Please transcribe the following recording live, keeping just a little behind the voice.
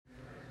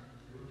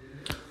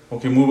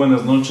Ok, muy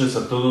buenas noches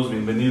a todos,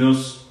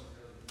 bienvenidos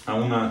a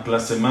una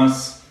clase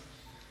más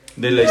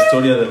de la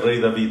historia del rey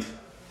David.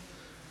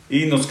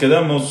 Y nos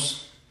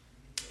quedamos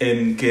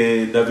en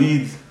que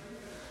David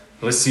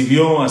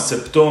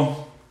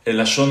aceptó el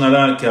Lashon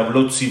Hara que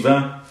habló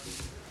Tzivá,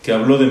 que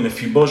habló de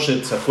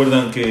Mefiboshet. ¿Se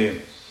acuerdan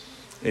que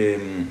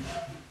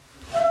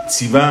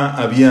Tzivá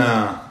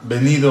había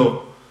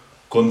venido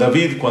con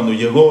David cuando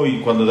llegó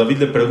y cuando David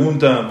le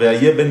pregunta,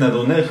 Veaye ben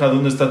Adoneja,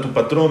 ¿dónde está tu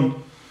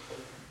patrón?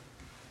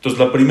 Entonces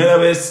la primera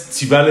vez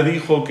Tzivá le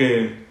dijo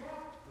que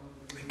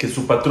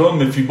su patrón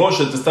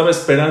Mefiboshet estaba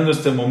esperando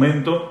este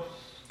momento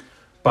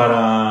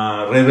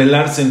para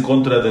rebelarse en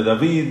contra de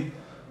David,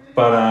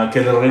 para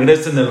que le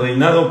regresen el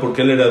reinado,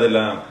 porque él era de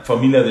la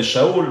familia de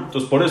Shaul.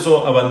 Entonces por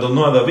eso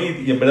abandonó a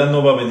David y en verdad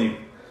no va a venir.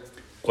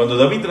 Cuando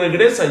David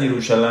regresa a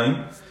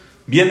Jerusalén,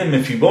 viene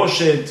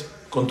Mefiboshet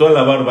con toda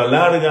la barba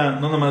larga,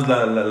 no nada más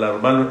la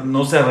barba,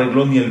 no se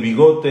arregló ni el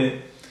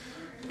bigote,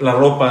 la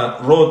ropa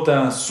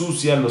rota,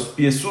 sucia, los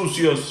pies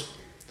sucios.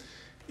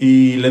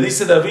 Y le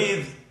dice David,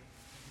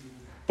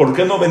 ¿por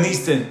qué no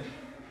viniste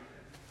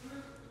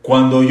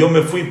cuando yo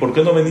me fui? ¿Por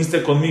qué no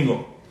viniste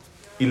conmigo?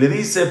 Y le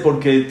dice,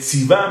 porque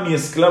Tzivá, mi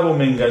esclavo,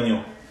 me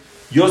engañó.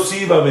 Yo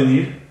sí iba a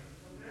venir,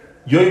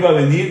 y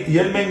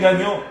él me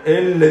engañó.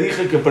 Él le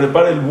dije que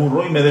prepare el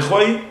burro y me dejó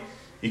ahí.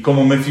 Y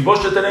como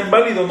Mefiboshet era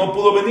inválido, no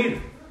pudo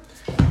venir.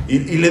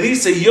 Y le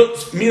dice, y yo,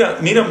 mira,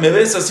 me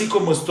ves así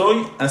como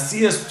estoy,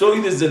 así estoy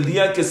desde el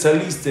día que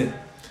saliste,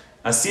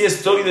 así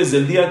estoy desde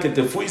el día que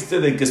te fuiste,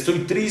 de que estoy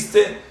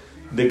triste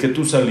de que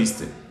tú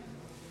saliste.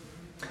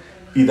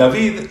 Y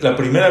David, la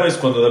primera vez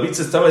cuando David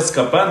se estaba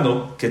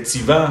escapando, que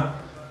Tzivá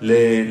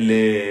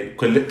le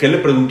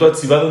preguntó a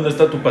Tzivá, ¿dónde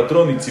está tu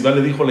patrón? Y Tzivá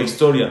le dijo la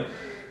historia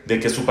de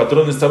que su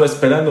patrón estaba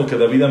esperando que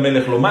David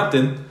Amelech lo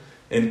maten.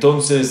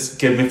 Entonces,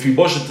 que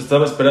Mefiboshet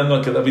estaba esperando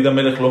a que David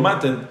Amelech lo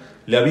maten.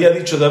 Le había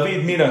dicho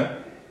David,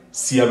 mira,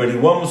 si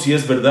averiguamos si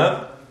es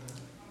verdad,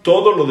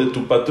 todo lo de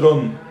tu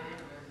patrón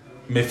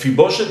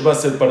Mefiboshet va a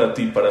ser para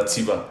ti, para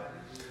Tzivá.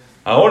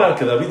 Ahora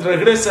que David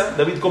regresa,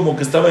 David como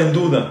que estaba en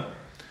duda.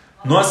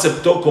 No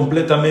aceptó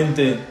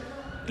completamente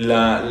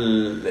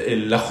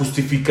la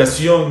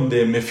justificación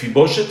de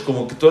Mefiboshet,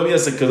 como que todavía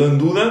se quedó en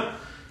duda.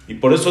 Y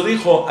por eso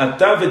dijo,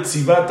 Ata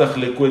veTzivá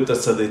tachlekú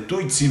sade,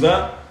 tú y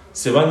Tzivá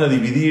se van a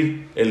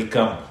dividir el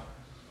campo.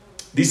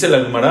 Dice la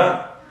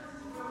Gemara,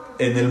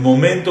 en el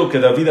momento que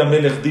David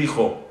Amelech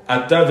dijo,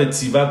 Ata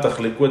veTzivá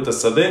tachlekú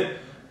sade,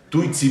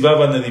 tú y Tzivá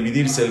van a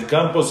dividirse el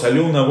campo,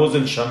 salió una voz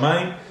del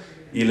Shamay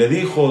y le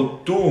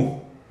dijo,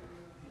 tú,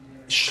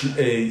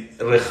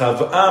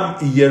 Rehabam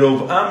y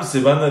Yerobam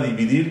se van a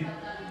dividir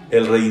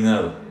el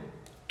reinado.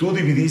 Tú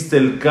dividiste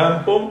el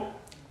campo,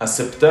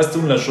 aceptaste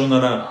un Lashon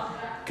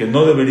Hara que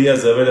no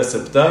deberías de haber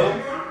aceptado,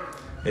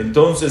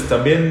 entonces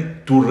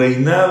también tu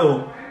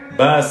reinado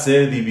va a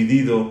ser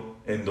dividido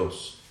en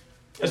dos.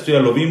 Esto ya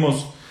lo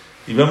vimos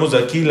y vemos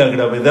aquí la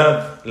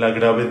gravedad,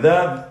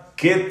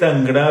 qué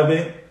tan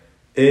grave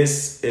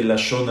es el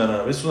Lashon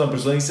Hara. Es una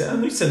persona que dice,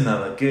 no hice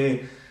nada,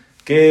 ¿qué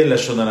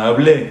Lashon Hara?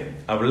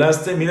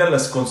 Hablaste, mira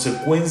las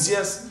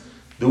consecuencias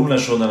de un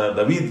Lashon Hara.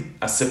 David,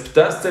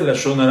 ¿aceptaste el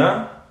Lashon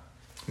Hara?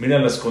 Mira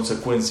las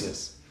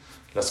consecuencias.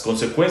 Las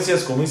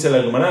consecuencias, como dice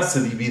la Gemara,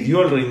 se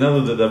dividió el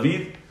reinado de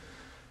David.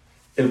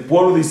 El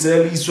pueblo de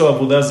Israel hizo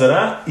Abodá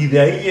Zará y de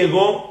ahí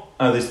llegó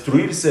a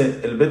destruirse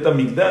el Bet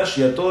HaMikdash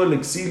y a todo el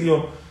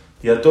exilio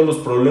y a todos los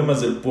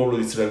problemas del pueblo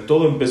de Israel.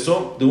 Todo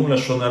empezó de un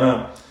Lashon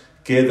Hara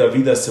que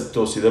David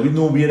aceptó. Si David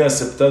no hubiera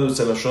aceptado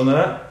ese Lashon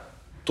Hara,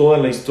 toda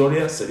la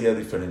historia sería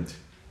diferente.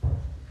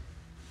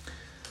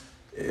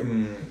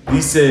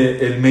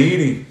 Dice el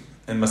Meiri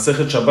en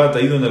Masejet Shabbat,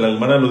 ahí donde la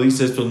Gemara lo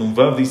dice esto en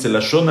Unvav, dice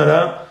Lashon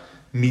Hara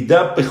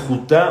midá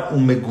pejutá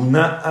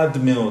umeguná ad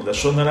meod.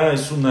 Lashon Hara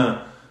es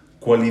una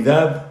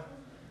cualidad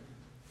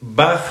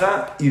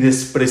baja y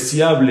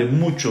despreciable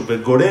mucho.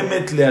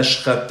 Vegoremet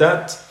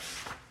leashchatat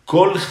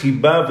kol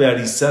chibá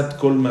vearisat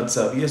kol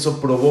matzav, y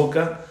eso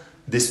provoca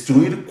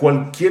destruir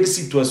cualquier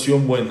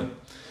situación buena.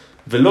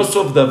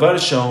 Velosov davar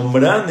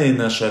shaomrane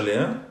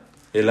nashalea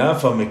el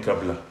afa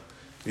mekabla.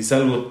 Dice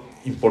algo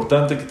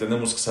importante que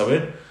tenemos que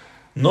saber.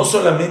 No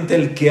solamente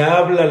el que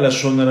habla la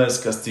Lashon Hara es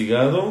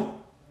castigado,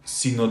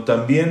 sino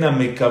también a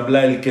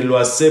mekabla, el que lo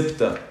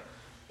acepta,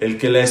 el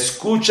que la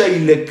escucha y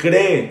le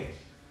cree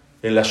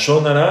el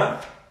Lashon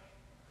Hara,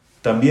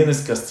 también es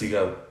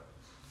castigado.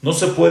 No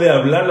se puede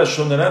hablar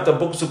Lashon Hara,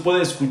 tampoco se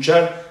puede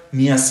escuchar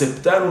ni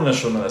aceptar un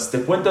Lashon Hara. Si te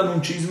cuentan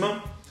un chisme,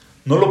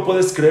 no lo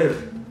puedes creer.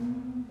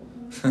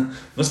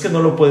 No es que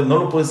no lo puedes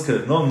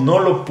creer, no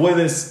lo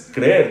puedes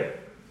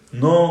creer.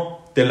 No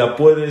te la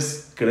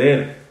puedes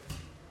creer.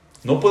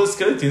 No puedes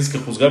creer, tienes que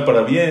juzgar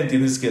para bien,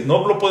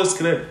 no lo puedes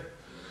creer.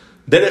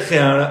 Derech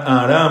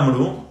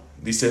Aramru,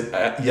 dice,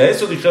 y a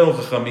eso dijeron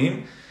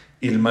Jajamim,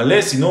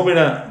 Ilmalé, si no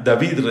hubiera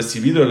David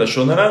recibido el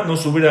Lashon Hara, no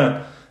se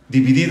hubiera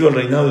dividido el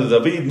reinado de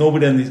David, no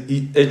hubieran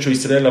hecho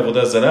Israel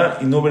Abodá Zará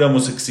y no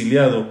hubiéramos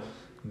exiliado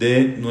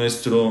de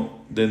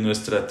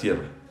nuestra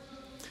tierra.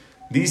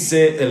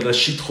 Dice el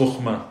Rashid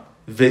Chochma,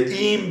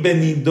 Ve'im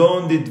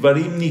benidon de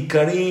dvarim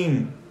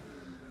nikarim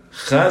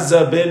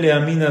Chaza bele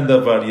amina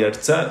davar,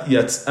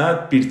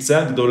 yatzat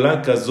pirza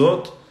gdola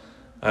kazot,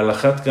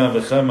 alachat kam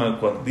vechama,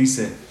 cuando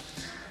dice.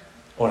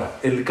 Ahora,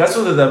 el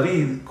caso de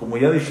David, como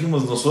ya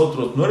dijimos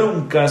nosotros, no era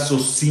un caso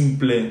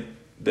simple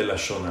de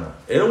Lashon Hara.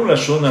 Era un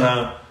Lashon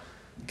Hara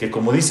que,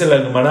 como dice la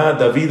Gemara,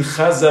 David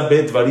Chaza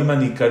bet varim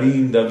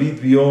anikarim, David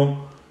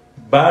vio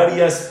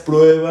varias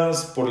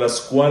pruebas por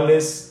las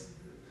cuales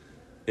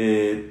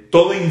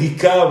todo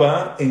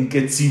indicaba en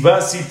que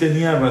Tzibá sí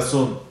tenía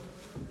razón.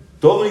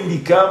 Todo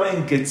indicaba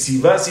en que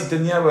Tzibá sí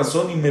tenía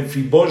razón y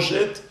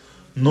Mefiboshet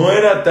no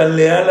era tan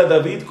leal a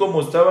David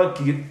como estaba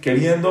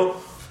queriendo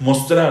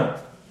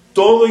mostrar.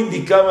 Todo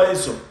indicaba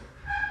eso.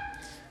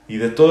 Y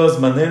de todas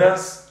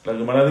maneras, la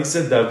Gemara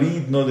dice,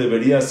 David no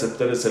debería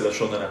aceptar ese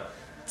Lashon Hara.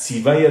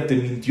 Tzibá ya te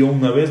mintió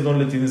una vez, no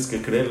le tienes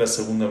que creer la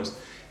segunda vez.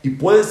 Y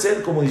puede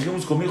ser, como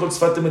dijimos conmigo, el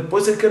Sfatemet,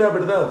 puede ser que era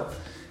verdad.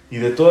 Y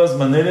de todas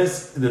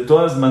maneras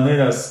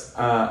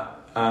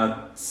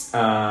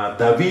a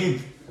David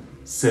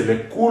se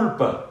le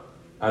culpa,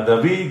 a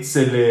David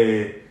se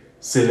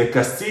le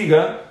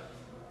castiga.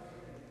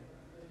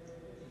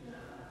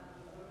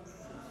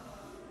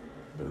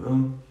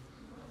 Perdón.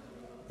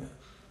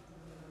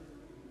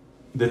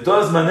 De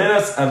todas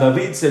maneras a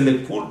David se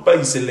le culpa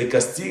y se le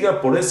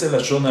castiga por ese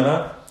Lashon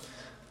Hara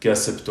que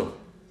aceptó.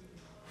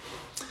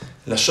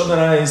 Lashon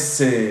Hara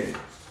es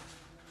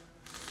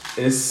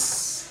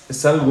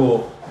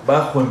algo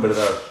bajo en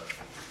verdad.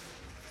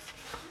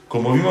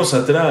 Como vimos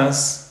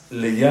atrás,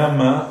 le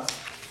llama,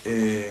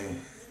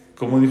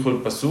 ¿cómo dijo el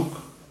pasuk?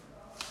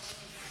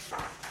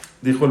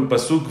 Dijo el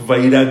pasuk,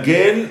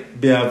 Vairagel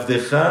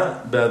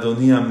beavdeja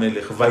beadoni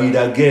amelech.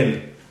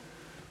 Vairagel,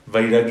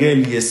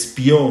 y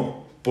espió.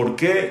 ¿Por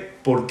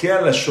qué a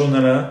Lashon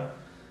Hara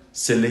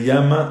se le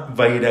llama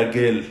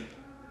Vairagel?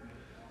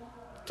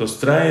 Entonces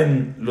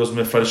traen los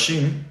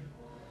mefarshim,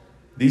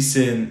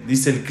 dice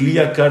el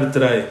Kliyakar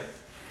trae.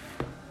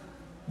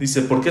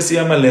 Dice, ¿por qué se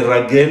llama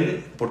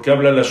Leragel? ¿Por qué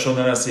habla Lashon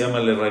Hara se llama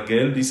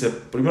Leragel? Dice,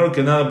 primero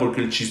que nada,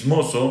 porque el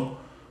chismoso,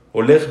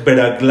 Olech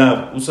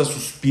Beraglav, usa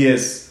sus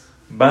pies,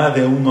 va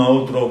de uno a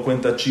otro,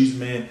 cuenta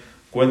chisme,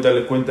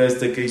 le cuenta a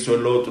este que hizo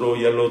el otro,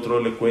 y al otro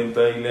le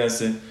cuenta y le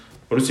hace.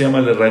 Por eso se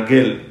llama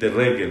Leragel, de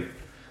Regel.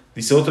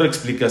 Dice otra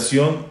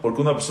explicación,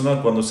 porque una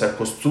persona cuando se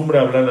acostumbra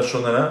a hablar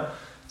Lashon Hara,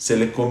 se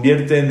le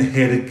convierte en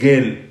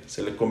Hergel,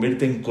 se le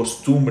convierte en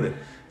costumbre,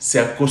 se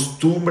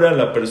acostumbra a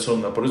la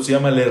persona. Por eso se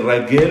llama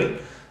Leragel,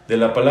 de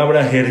la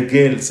palabra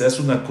Hergel, se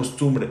hace una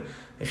costumbre.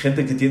 Hay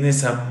gente que tiene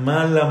esa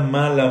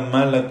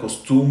mala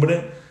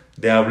costumbre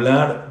de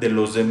hablar de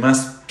los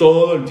demás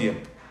todo el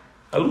tiempo.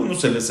 A algunos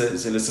se les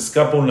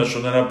escapa un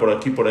Lashon Hara por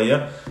aquí, por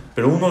allá,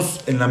 pero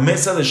unos en la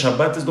mesa de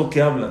Shabbat es lo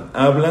que hablan.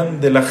 Hablan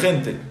de la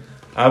gente,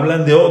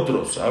 hablan de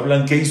otros,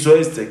 hablan qué hizo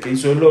este, qué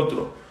hizo el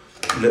otro.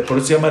 Por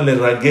eso se llama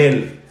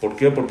Leragel. ¿Por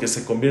qué? Porque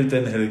se convierte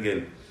en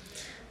Hergel.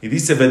 Y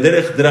dice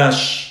Vederech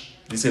Drash,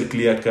 dice el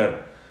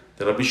Kliyakar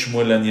de Rabbi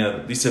Shmuel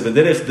Aniad, dice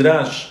Vederech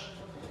Drash,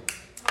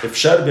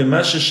 Efshar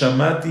bema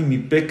sheshamati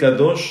mipe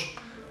kadosh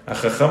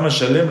achacham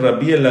hashalem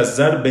Rabbi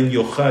Elazar ben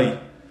Yochai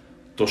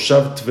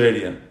toshav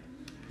Tveria.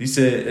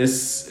 Dice,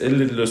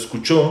 él lo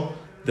escuchó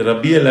de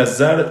Rabbi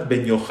Elazar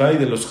ben Yochai,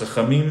 de los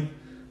Jajamim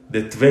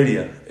de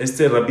Tveria.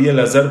 Este Rabbi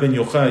Elazar ben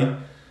Yochai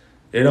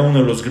era uno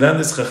de los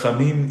grandes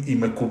Jajamim y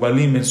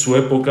Mekubalim en su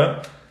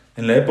época,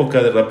 en la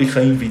época de Rabbi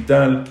Chaim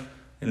Vital,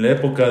 en la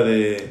época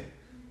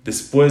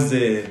después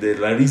de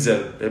la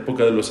Arizal, la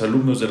época de los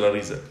alumnos de la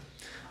Arizal.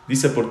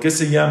 Dice, ¿por qué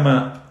se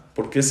llama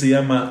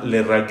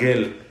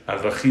Leragel,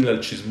 al Rajil,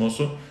 al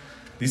chismoso?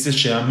 Dice,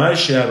 She'amai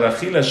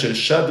she'arachil asher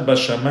shad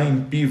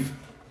bashamayim piv,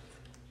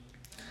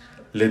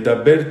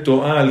 ledaber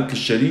to'a al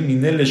ksherim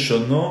mine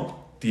leshono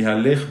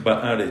tihalech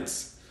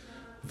ba'aretz,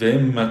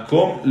 ve'em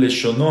makom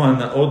leshono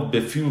hanaot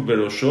befiu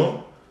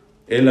berosho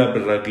ela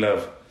beraglav.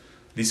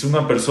 Dice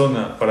una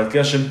persona, ¿para qué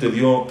Hashem te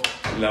dio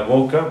la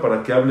boca?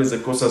 Para que hables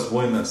de cosas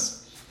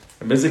buenas.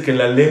 En vez de que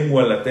la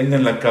lengua la tenga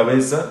en la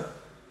cabeza,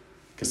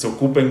 que se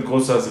ocupe en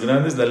cosas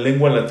grandes, la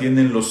lengua la tiene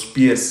en los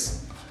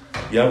pies.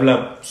 Y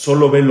habla,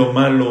 solo ve lo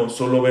malo,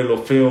 solo ve lo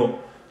feo,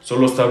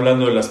 solo está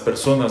hablando de las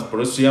personas.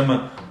 Por eso se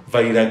llama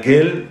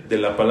Vairagel, de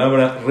la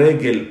palabra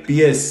regel,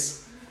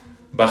 pies.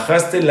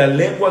 Bajaste la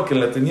lengua que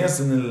la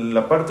tenías en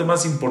la parte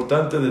más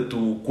importante de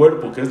tu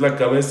cuerpo, que es la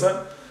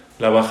cabeza,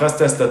 la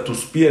bajaste hasta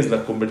tus pies,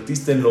 la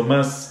convertiste en lo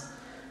más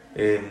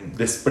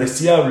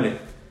despreciable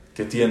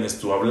que tienes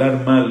tú,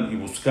 hablar mal y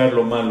buscar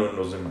lo malo en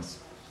los demás.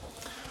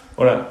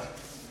 Ahora,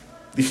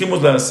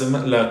 dijimos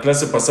la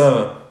clase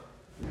pasada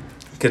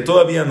que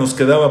todavía nos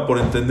quedaba por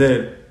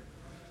entender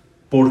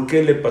por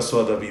qué le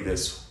pasó a David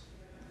eso.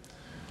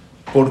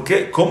 ¿Por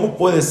qué? ¿Cómo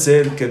puede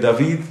ser que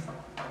David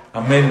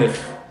Amelech,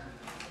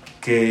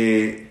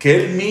 que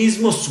él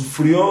mismo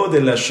sufrió de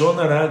la Lashon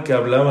Hara que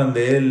hablaban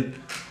de él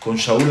con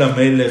Shaul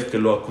Amelech, que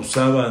lo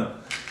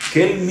acusaban,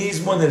 que él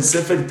mismo en el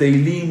Sefer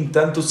Teilim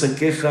tanto se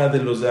queja de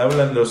los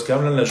que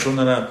hablan la Lashon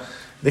Hara,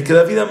 de que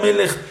David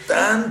Amelech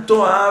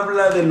tanto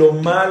habla de lo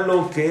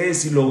malo que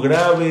es y lo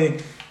grave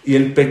y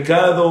el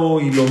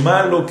pecado y lo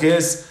malo que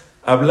es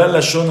habla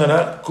Lashon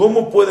Hara,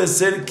 ¿cómo puede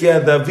ser que a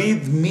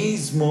David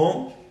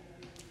mismo,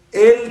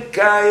 él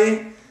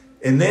cae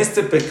en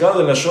este pecado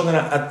de Lashon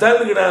Hara a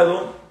tal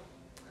grado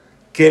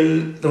que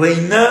el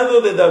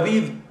reinado de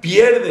David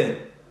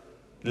pierde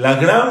la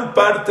gran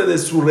parte de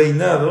su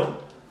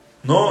reinado,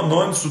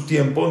 no en su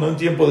tiempo, no en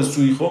tiempo de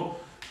su hijo,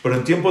 pero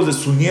en tiempos de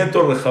su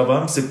nieto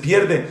Rehabam, se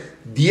pierde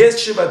 10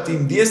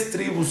 Shevatim, 10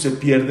 tribus se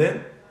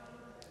pierden,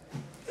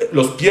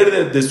 los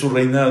pierde de su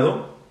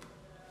reinado,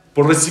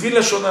 por recibir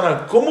Lashon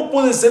Hara. ¿Cómo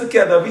puede ser que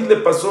a David le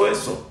pasó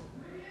eso?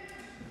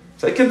 O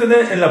sea, hay que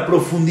entender en la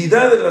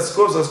profundidad de las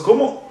cosas,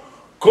 cómo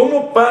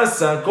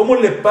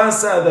le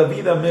pasa a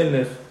David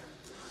Amelech,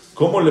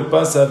 cómo le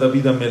pasa a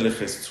David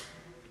Amelech esto.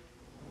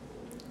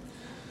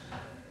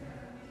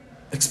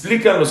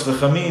 Explican los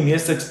Jajamim, y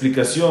esta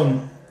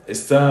explicación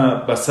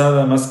está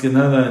basada más que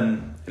nada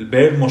en el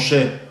Be'er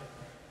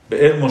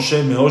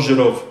Moshe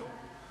Meojerov.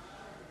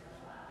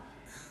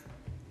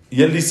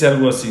 Y él dice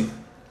algo así.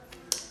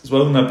 Les voy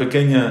a dar una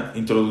pequeña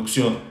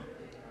introducción.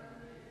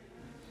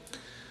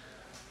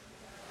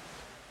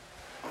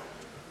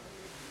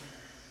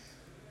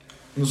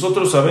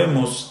 Nosotros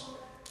sabemos,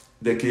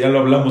 de que ya lo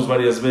hablamos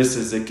varias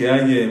veces, de que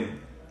hay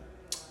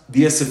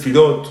 10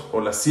 sefirot,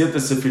 o las 7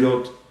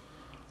 sefirot,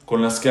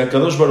 con las que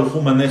Akadosh Baruj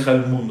Hu maneja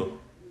el mundo.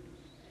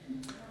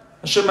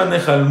 Hashem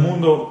maneja el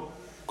mundo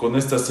con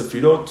estas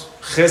sefirot,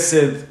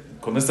 Gesed,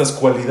 con estas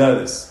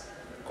cualidades,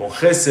 con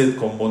Gesed,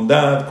 con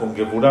bondad, con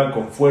Geburah,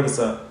 con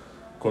fuerza,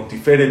 con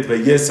Tiferet,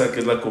 belleza, que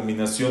es la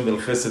combinación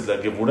del Gesed,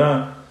 la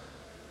Geburah,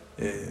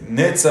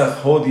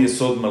 Netzach, Hod,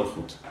 Yesod,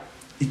 Malchut.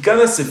 Y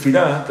cada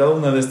sefirá, cada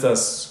una de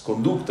estas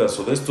conductas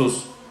o de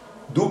estos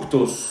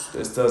ductos,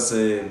 estas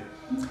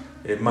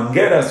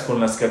mangueras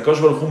con las que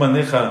Akadosh Baruj Hu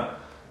maneja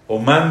o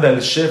manda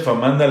el shefa,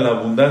 manda la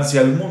abundancia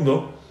al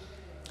mundo,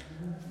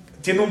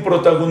 tiene un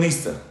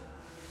protagonista.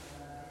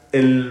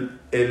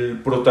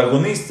 El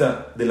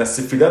protagonista de la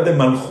sefirá de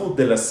Malchut,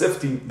 de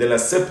la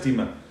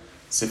séptima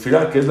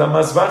sefirá, que es la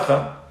más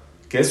baja,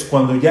 que es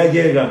cuando ya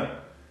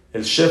llega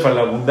el shefa,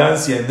 la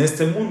abundancia en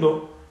este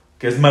mundo,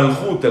 que es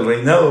Malchut, el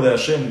reinado de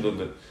Hashem,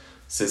 donde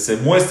se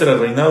muestra el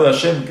reinado de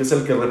Hashem, que es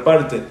el que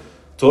reparte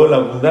toda la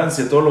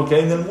abundancia, todo lo que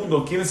hay en el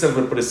mundo. ¿Quién es el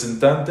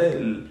representante?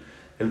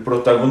 El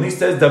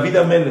protagonista es David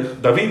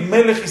Amelech, David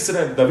Melech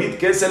Israel, David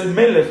que es el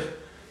Melech,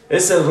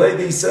 es el rey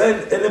de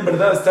Israel. Él en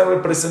verdad está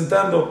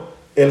representando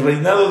el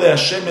reinado de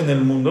Hashem en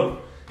el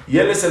mundo, y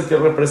él es el que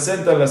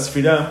representa la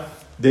sefirá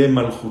de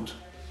Malchut.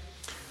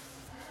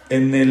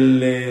 En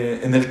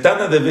el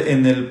Tana,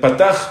 en el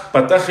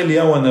Patach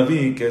Eliyahu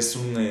Hanavi, que es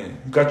un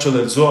cacho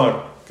del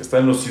Zohar, que está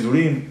en los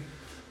Sidurim,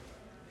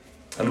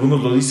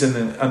 algunos lo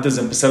dicen antes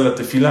de empezar la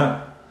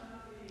tefilá,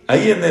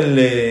 ahí en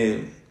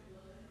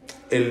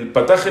el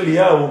Patach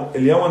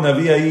Eliyahu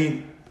Hanavi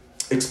ahí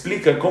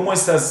explica cómo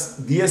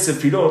estas 10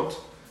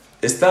 sefirot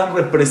están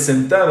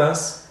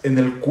representadas en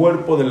el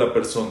cuerpo de la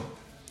persona.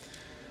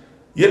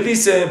 Y él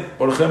dice,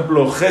 por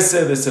ejemplo,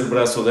 Gesed es el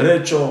brazo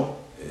derecho,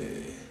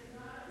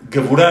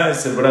 Geburah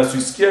es el brazo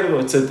izquierdo,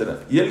 etc.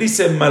 Y él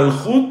dice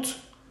Malchut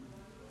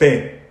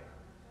P.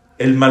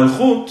 El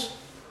Malchut,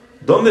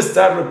 ¿dónde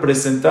está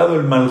representado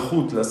el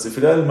Malchut, la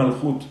sefirá del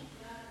Malchut?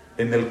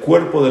 En el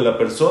cuerpo de la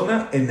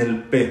persona, en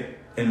el P,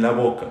 en la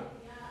boca.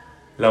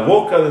 La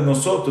boca de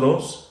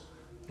nosotros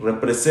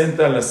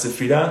representa la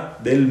sefirá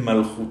del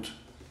Malchut.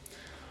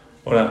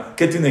 Ahora,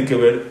 ¿qué tiene que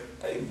ver?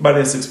 Hay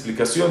varias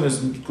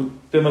explicaciones,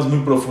 temas muy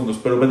profundos,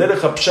 pero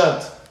Bederech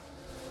Hapshat,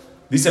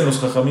 dicen los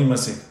Jajamim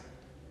así.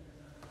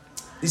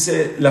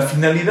 Dice, la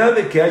finalidad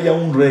de que haya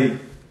un rey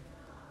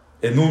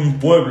en un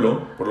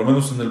pueblo, por lo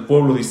menos en el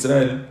pueblo de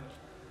Israel,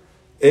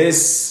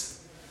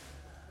 es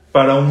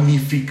para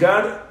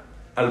unificar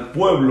al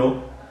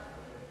pueblo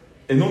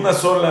en una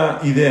sola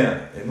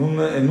idea,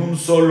 en un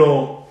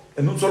solo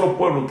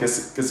pueblo, que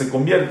se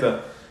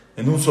convierta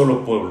en un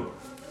solo pueblo.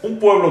 Un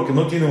pueblo que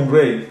no tiene un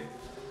rey,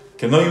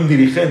 que no hay un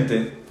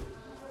dirigente,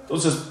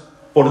 entonces,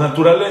 por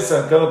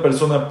naturaleza, cada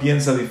persona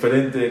piensa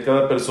diferente,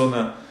 cada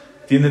persona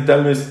tiene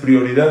tal vez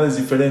prioridades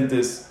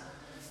diferentes,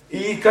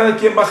 y cada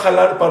quien va a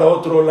jalar para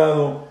otro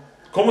lado.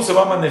 ¿Cómo se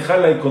va a manejar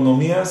la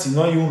economía si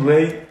no hay un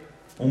rey,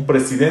 un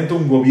presidente,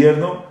 un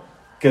gobierno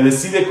que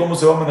decide cómo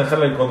se va a manejar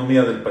la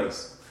economía del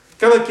país?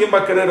 Cada quien va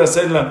a querer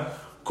hacerla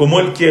como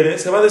él quiere,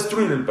 se va a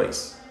destruir el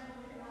país.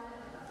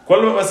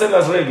 ¿Cuáles van a ser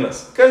las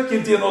reglas? Cada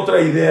quien tiene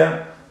otra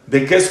idea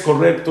de qué es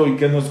correcto y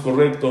qué no es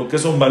correcto, qué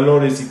son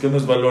valores y qué no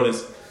es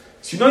valores.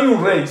 Si no hay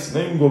un rey, si no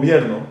hay un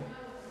gobierno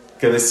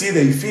que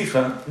decide y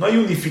fija, no hay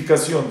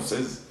unificación,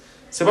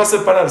 se va a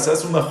separar, se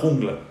hace una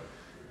jungla.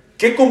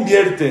 ¿Qué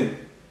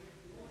convierte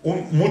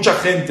mucha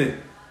gente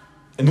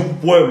en un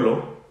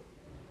pueblo,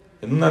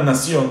 en una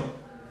nación?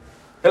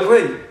 El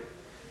rey.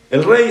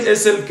 El rey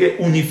es el que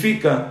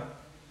unifica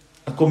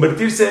a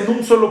convertirse en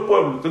un solo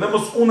pueblo.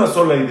 Tenemos una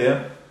sola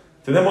idea,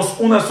 tenemos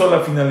una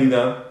sola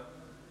finalidad.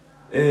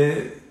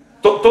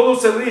 Todo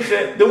se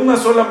rige de una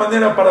sola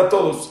manera para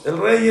todos. El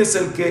rey es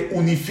el que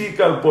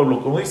unifica al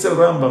pueblo. Como dice el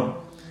Rambam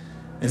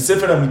en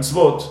Sefer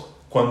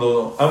HaMitzvot,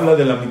 cuando habla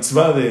de la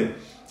mitzvah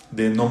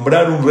de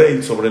nombrar un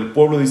rey sobre el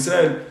pueblo de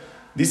Israel,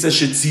 Dice,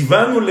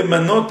 Shetzivanu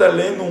lemanot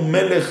alenu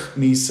melech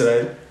mi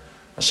Israel.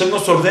 Hashem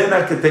nos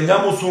ordena que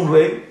tengamos un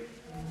rey.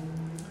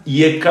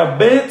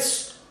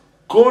 Yekabetz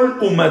kol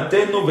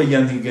umatenu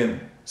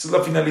veyanigen. Esa es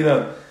la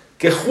finalidad.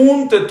 Que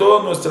junte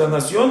toda nuestra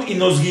nación y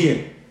nos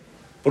guíe.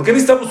 ¿Por qué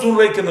necesitamos un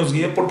rey que nos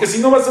guíe? Porque si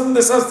no va a ser un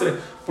desastre.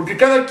 Porque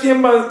cada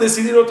quien va a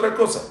decidir otra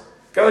cosa.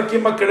 Cada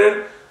quien va a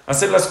querer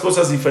hacer las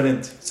cosas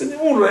diferentes. Si hay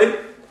un rey,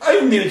 hay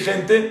un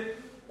dirigente,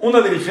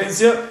 una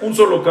dirigencia, un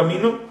solo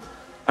camino,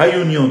 hay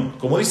unión.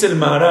 Como dice el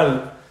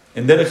Maharal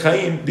en Der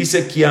Haim,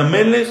 dice Ki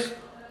amelech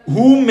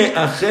hu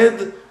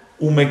me'ached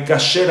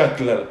u'mekasher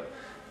aklal.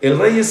 El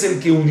rey es el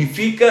que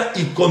unifica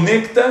y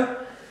conecta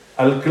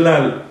al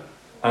klal,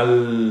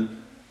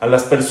 a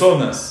las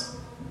personas,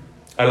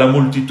 a la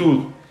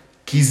multitud.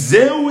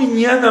 Kizeu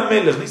inyan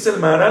amelech, dice el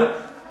Maharal,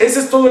 ese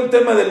es todo el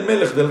tema del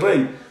melech, del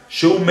rey.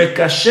 Sheu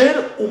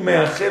mekasher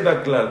u'me'ached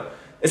aklal.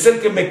 Es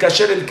el que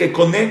mekasher, el que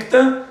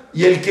conecta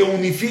y el que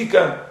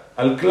unifica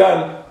al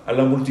klal, a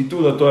la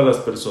multitud, a todas las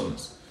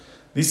personas.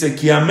 Dice,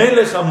 Ki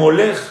amelech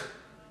amolech,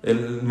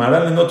 el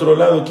Maharal en otro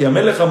lado, Ki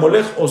amelech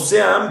amolech, o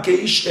sea, am que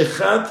ish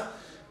echad,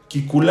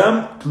 Ki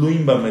kulam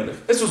tluim bamelech.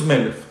 Eso es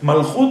melech.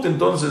 Malchut,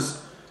 entonces,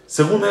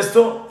 según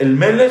esto, el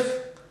melech,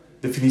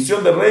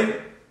 definición de rey,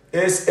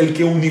 es el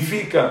que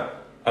unifica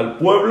al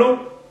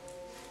pueblo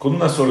con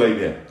una sola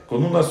idea,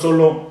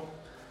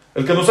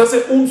 el que nos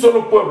hace un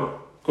solo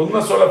pueblo, con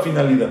una sola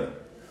finalidad.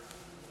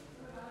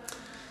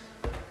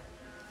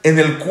 En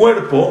el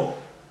cuerpo,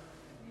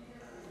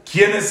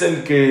 ¿quién es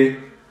el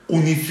que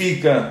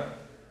unifica?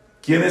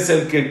 ¿Quién es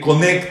el que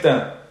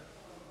conecta?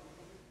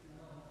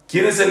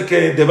 ¿Quién es el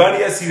que de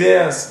varias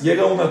ideas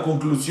llega a una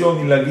conclusión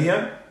y la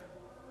guía?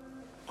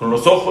 Con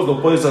los ojos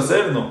lo puedes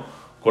hacer, no.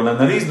 Con la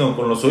nariz, no.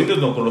 Con los oídos,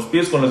 no. Con los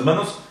pies, con las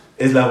manos,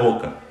 es la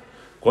boca.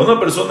 Cuando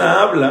una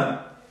persona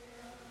habla,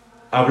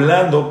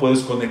 hablando puedes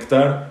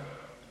conectar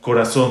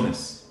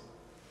corazones.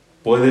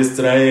 Puedes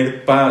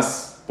traer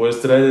paz,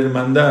 puedes traer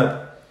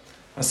hermandad,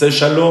 hacer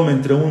shalom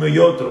entre uno y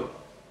otro.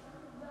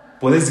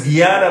 Puedes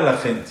guiar a la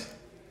gente.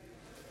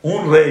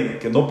 Un rey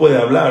que no puede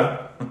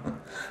hablar,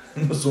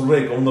 no es un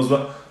rey.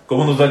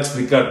 ¿Cómo nos va a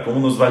explicar? ¿Cómo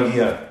nos va a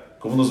guiar?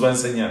 ¿Cómo nos va a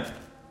enseñar?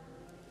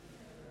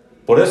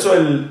 Por eso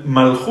el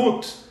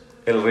Malhut,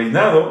 el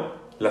reinado,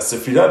 la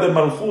sefirá de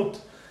Malhut,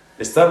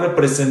 está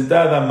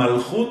representada,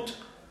 Malhut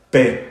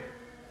P.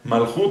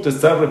 Malhut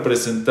está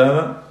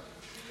representada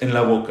en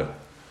la boca.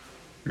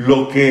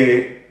 Lo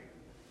que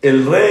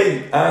el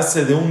rey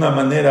hace de una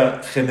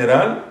manera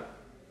general,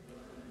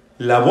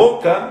 la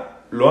boca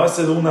lo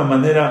hace de una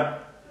manera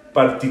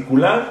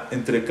particular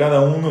entre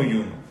cada uno y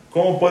uno.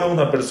 ¿Cómo puede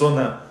una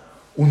persona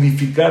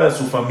unificar a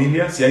su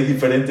familia si hay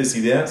diferentes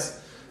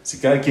ideas? Si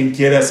cada quien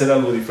quiere hacer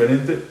algo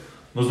diferente,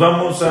 nos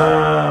vamos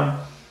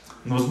a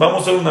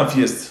hacer una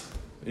fiesta.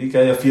 Y que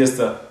haya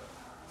fiesta,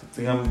 que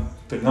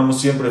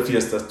tengamos siempre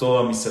fiestas,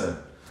 todo a Israel.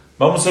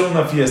 Vamos a hacer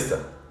una fiesta.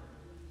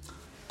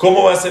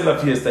 ¿Cómo va a ser la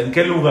fiesta? ¿En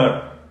qué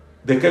lugar?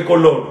 ¿De qué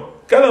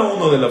color? Cada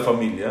uno de la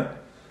familia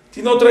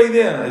tiene otra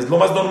idea, es lo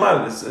más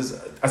normal,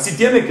 así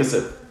tiene que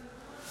ser.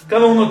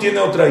 Cada uno tiene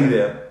otra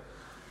idea.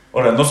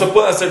 Ahora, no se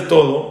puede hacer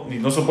todo, ni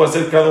no se puede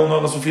hacer cada uno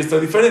haga su fiesta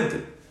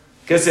diferente.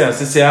 ¿Qué se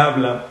hace? Se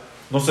habla,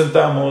 nos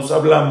sentamos,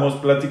 hablamos,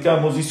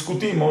 platicamos,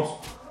 discutimos,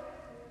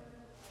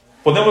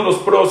 ponemos los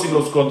pros y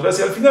los contras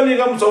y al final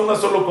llegamos a una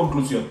sola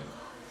conclusión.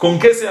 ¿Con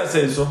qué se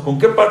hace eso? ¿Con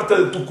qué parte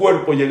de tu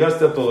cuerpo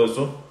llegaste a todo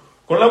eso?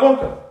 Con la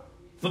boca.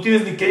 No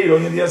tienes ni que ir,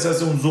 hoy en día se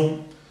hace un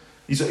Zoom.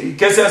 ¿Y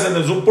qué se hace en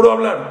el Zoom? Puro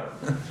hablar.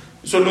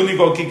 Soy el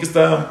único aquí que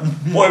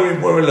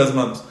mueve las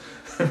manos.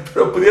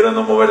 Pero pudiera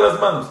no mover las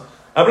manos.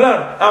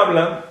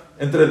 Hablan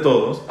entre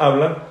todos,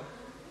 hablan.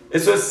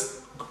 Eso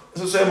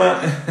se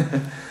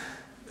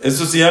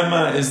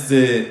llama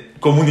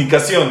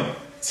comunicación.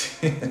 ¿Sí?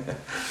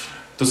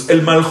 Entonces,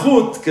 el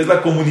Malhut, que es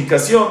la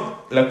comunicación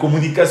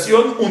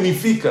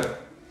unifica.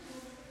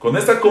 Con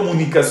esta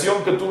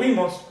comunicación que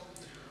tuvimos,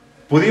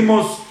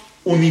 pudimos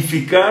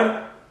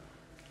unificar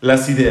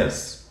las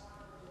ideas.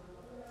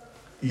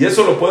 Y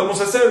eso lo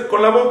podemos hacer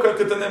con la boca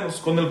que tenemos,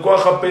 con el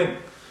Koahape,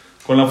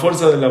 con la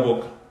fuerza de la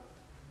boca.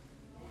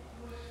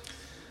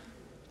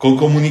 Con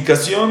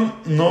comunicación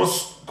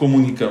nos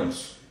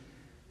comunicamos.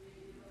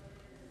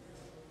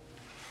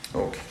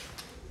 Ok.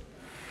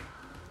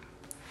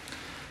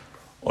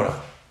 Ahora,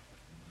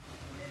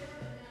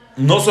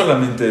 no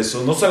solamente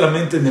eso, no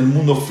solamente en el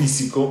mundo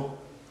físico,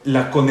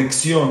 la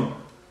conexión,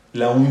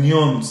 la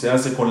unión se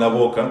hace con la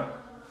boca,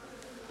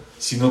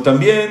 sino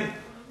también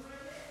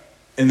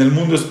en el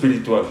mundo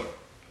espiritual.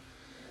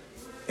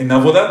 En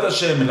Avodat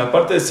Hashem, en la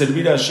parte de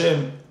servir a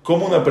Hashem,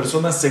 cómo una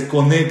persona se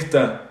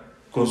conecta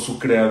con su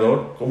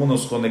Creador, cómo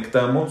nos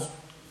conectamos,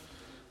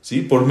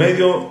 ¿sí? Por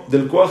medio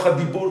del Koach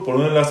HaDibur, por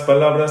medio de las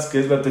palabras que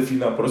es la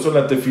tefilá. Por eso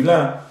la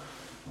tefilá,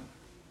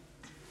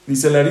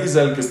 dice el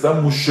Arizal, que está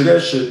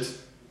mushreshet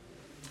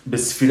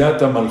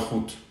besfirat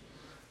malhut.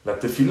 La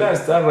tefilá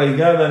está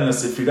arraigada en la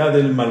sefirá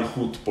del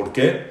malhut. ¿Por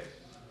qué?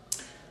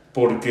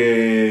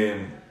 Porque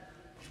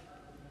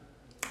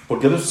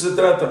de eso se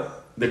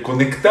trata, de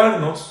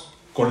conectarnos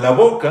con la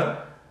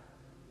boca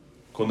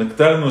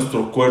conectar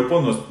nuestro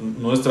cuerpo,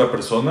 nuestra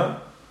persona,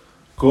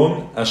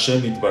 con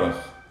Hashem Yitbaraj.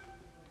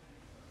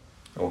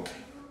 Ok.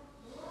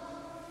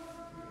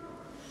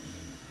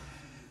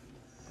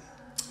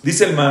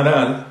 Dice el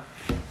Maharal,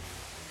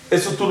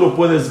 eso tú lo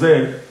puedes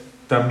ver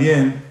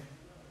también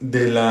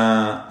de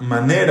la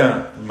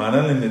manera,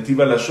 Maharal en Netiv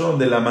Lashon,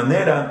 de la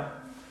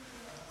manera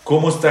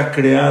cómo está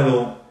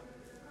creado,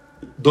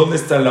 dónde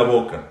está la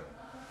boca.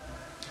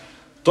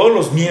 Todos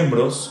los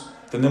miembros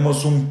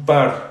tenemos un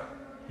par,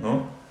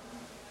 ¿no?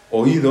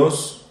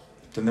 Oídos,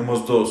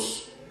 tenemos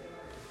dos.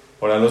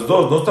 Ahora, los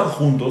dos no están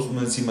juntos,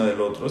 uno encima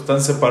del otro,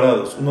 están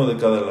separados, uno de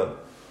cada lado.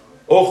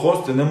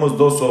 Ojos, tenemos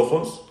dos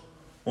ojos,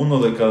 uno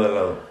de cada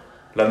lado.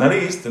 La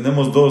nariz,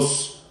 tenemos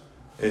dos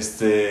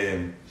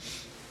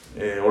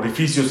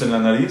orificios en la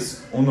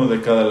nariz, uno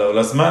de cada lado.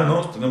 Las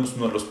manos, tenemos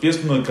uno de los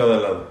pies, uno de cada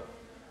lado.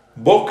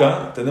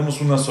 Boca,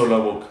 tenemos una sola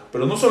boca.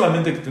 Pero no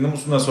solamente que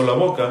tenemos una sola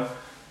boca,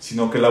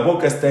 sino que la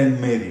boca está en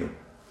medio.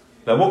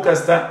 La boca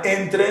está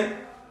entre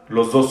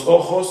los dos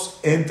ojos,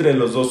 entre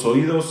los dos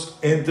oídos,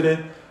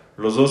 entre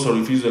los dos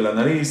orificios de la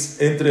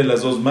nariz, entre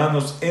las dos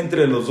manos,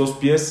 entre los dos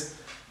pies,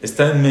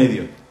 está en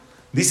medio.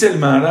 Dice el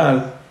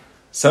Maharal,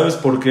 ¿sabes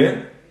por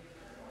qué?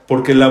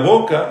 Porque la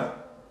boca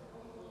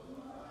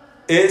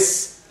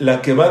es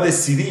la que va a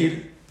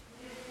decidir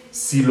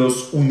si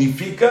los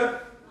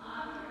unifica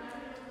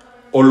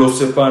o los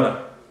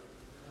separa.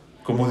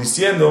 Como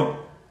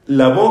diciendo,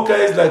 la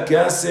boca es la que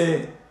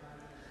hace,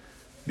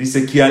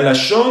 dice, Ki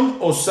alashon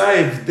osa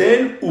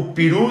evdel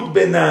upirut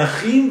ben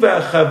haachim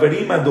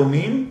ve'achaverim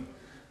adomim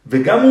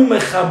vegam hu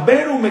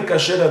mechaber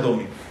umekasher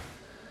adomim.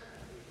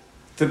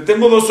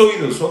 Tengo dos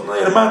oídos, son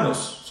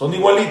hermanos, son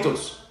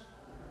igualitos.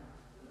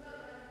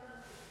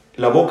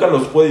 La boca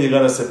los puede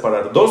llegar a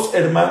separar. Dos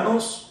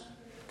hermanos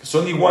que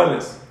son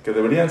iguales, que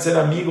deberían ser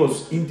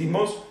amigos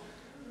íntimos,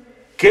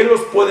 ¿qué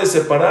los puede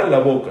separar? La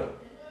boca.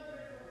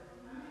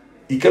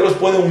 ¿Y qué los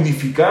puede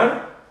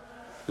unificar?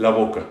 La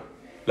boca.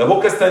 La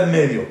boca está en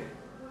medio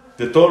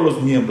de todos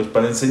los miembros.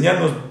 Para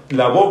enseñarnos,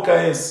 la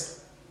boca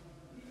es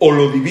o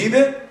lo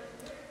divide,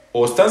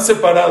 o están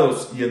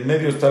separados y en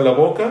medio está la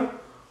boca,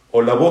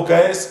 o la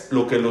boca es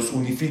lo que los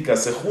unifica,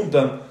 se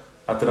juntan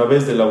a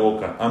través de la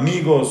boca.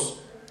 Amigos,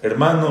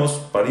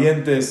 hermanos,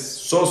 parientes,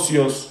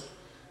 socios,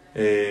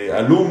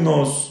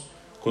 alumnos,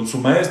 con su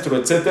maestro,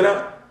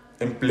 etcétera,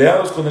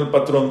 empleados con el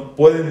patrón,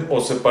 pueden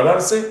o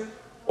separarse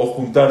o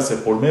juntarse.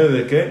 ¿Por medio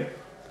de qué?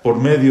 Por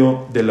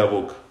medio de la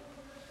boca.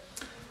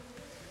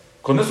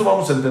 Con eso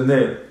vamos a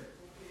entender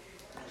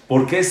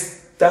por qué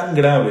es tan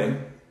grave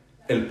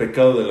el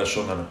pecado de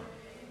Lashon Hara.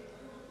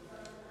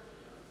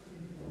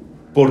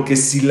 Porque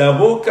si la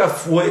boca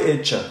fue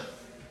hecha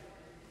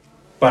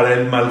para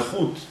el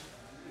Malhut,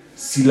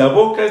 si la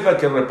boca es la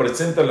que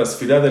representa la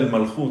esfirá del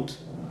Malhut,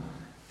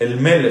 el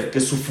Melech,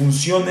 que su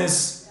función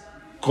es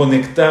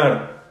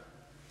conectar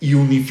y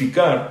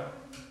unificar,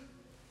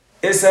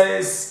 esa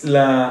es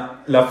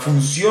la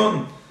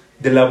función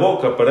de la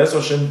boca. Para eso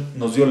Hashem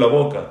nos dio la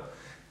boca.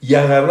 Y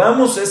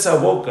agarramos esa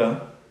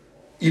boca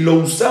y lo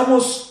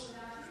usamos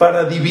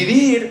para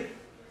dividir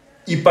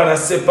y para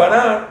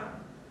separar,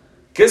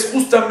 que es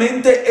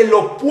justamente el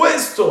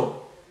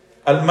opuesto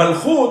al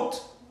Malhut.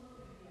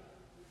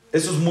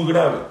 Eso es muy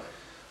grave.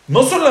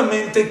 No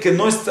solamente que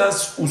no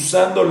estás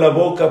usando la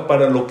boca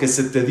para lo que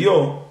se te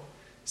dio,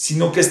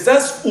 sino que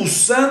estás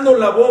usando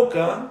la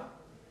boca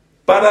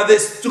para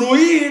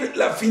destruir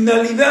la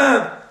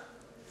finalidad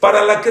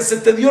para la que se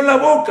te dio la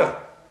boca.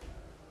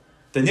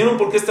 ¿Entendieron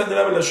por qué es tan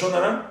grave la Lashon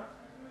Hara?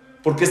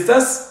 Porque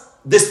estás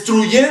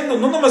destruyendo,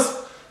 no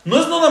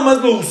es nada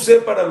más lo usé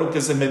para lo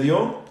que se me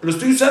dio, lo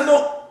estoy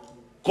usando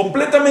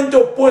completamente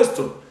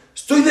opuesto.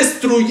 Estoy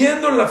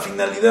destruyendo la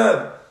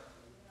finalidad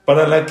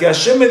para la que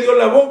Hashem me dio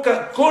la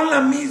boca, con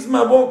la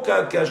misma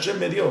boca que Hashem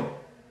me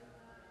dio.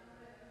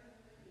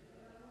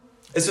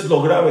 Eso es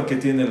lo grave que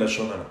tiene la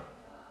Lashon Hara.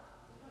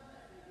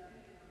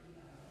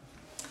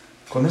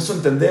 Con eso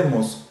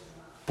entendemos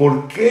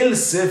por qué el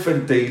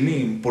Sefer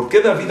Teilim, por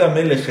qué David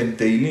Amelech en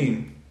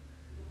Teilim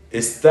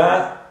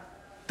está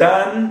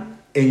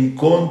tan en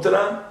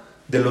contra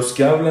de los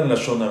que hablan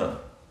Lashon Hara.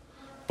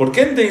 ¿Por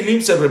qué en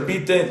Teilim se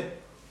repite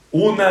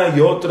una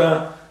y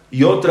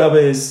otra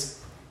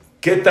vez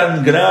qué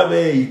tan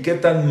grave y qué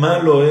tan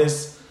malo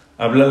es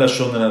hablar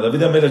Lashon Hara?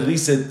 David Amelech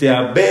dice,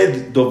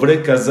 Te'abed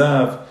dobre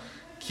kazav,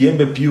 quien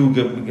bepiu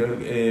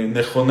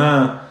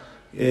nechona,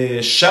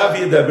 shav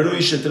yedabru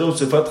yishetreu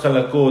sefat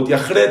chalakot,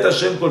 yachret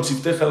Hashem kol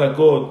siftei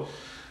chalakot,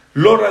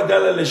 lo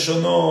ragal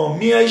leshono,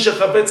 mi aish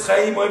hachapetz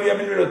chaim, oev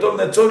yamin miratov,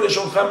 netzor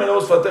leshoncha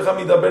melaos fatecha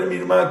midaber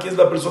mirma. ¿Quién es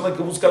la persona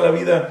que busca la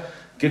vida,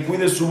 que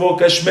cuide su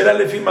boca? Shmera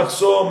lefi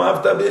machzom,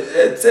 avta,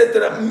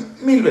 etcétera,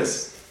 mil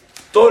veces.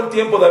 Todo el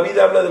tiempo David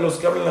habla de los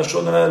que hablan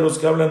Lashon Hara, de los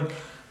que hablan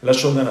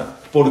Lashon Hara.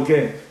 ¿Por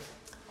qué?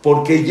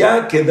 Porque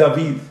ya que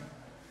David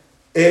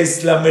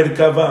es la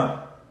Merkavá,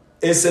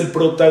 es el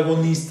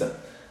protagonista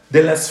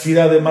de la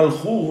esfira de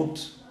Malhut,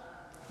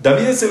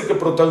 David es el que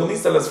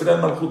protagoniza la esfira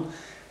de Malhut,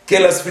 que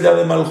la esfira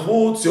de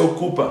Malhut se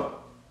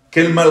ocupa,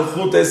 que el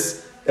Malhut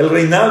es el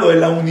reinado, es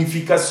la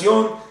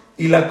unificación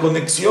y la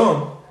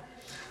conexión.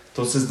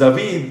 Entonces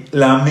David,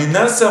 la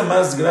amenaza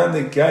más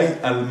grande que hay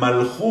al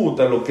Malhut,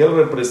 a lo que él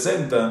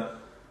representa,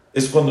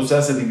 es cuando se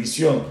hace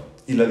división.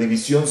 Y la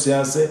división se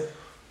hace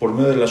por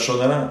medio de la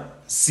Lashon Hara.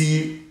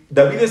 Si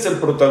David es el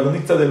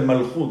protagonista del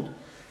Malhut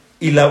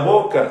y la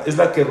boca es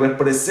la que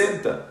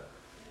representa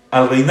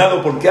al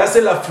reinado, porque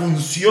hace la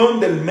función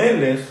del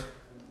Melech,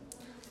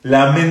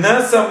 la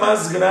amenaza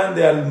más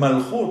grande al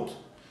Malhut,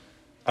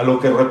 a lo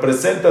que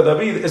representa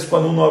David, es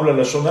cuando uno habla la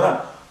Lashon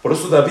Hara. Por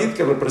eso David,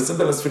 que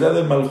representa la esfera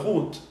del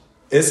Malhut,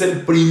 es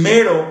el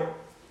primero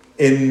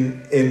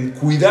en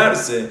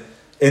cuidarse,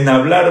 en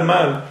hablar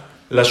mal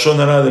la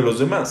Lashon Hara de los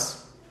demás.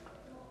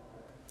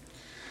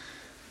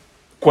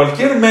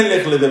 Cualquier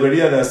Melech le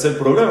debería de hacer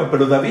problema,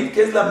 pero David,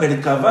 que es la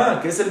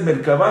Merkabá, que es el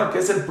Merkabá, que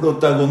es el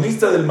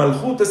protagonista del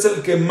Malhut, es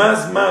el que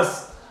más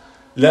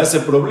le hace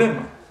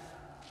problema.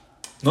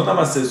 No nada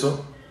más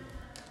eso.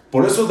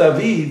 Por eso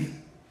David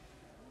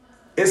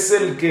es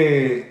el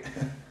que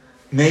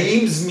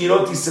Neim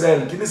Zmirot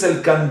Israel. ¿Quién es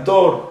el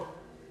cantor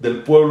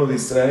del pueblo de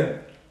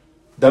Israel?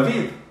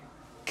 David.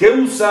 ¿Qué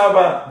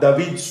usaba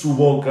David su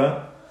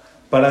boca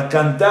para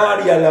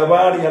cantar y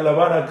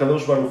alabar a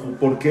Kadosh Baruj Hu?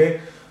 ¿Por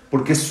qué?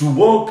 Porque su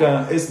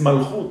boca es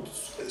Malhut.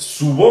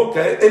 Su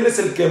boca, él es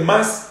el que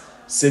más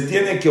se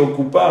tiene que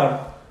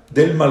ocupar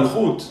del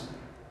Malhut,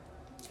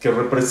 que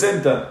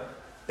representa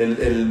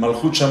el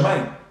Malhut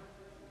Shammai.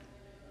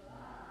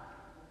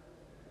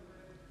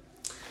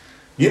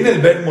 Viene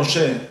el Ben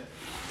Moshe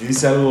y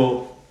dice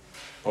algo,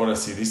 ahora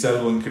sí, dice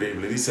algo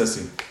increíble, dice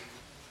así.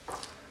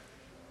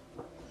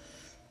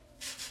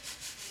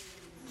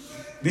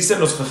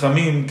 Dicen los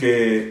Jajamim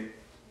que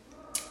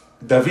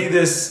David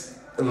es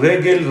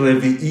Regel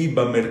Revi'i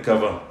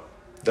Bamerkava.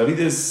 David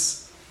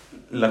es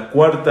la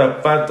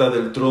cuarta pata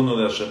del trono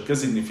de Hashem. ¿Qué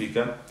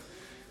significa?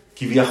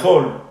 Que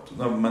viajó, de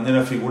una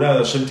manera figurada,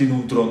 Hashem tiene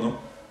un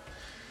trono.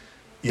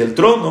 Y el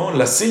trono,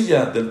 la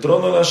silla del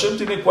trono de Hashem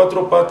tiene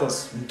 4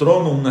 patas. Un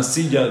trono, una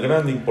silla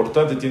grande,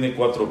 importante, tiene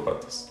 4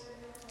 patas.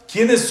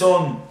 ¿Quiénes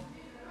son?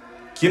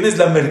 ¿Quién es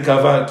la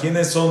Merkava?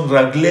 ¿Quiénes son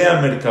Raglea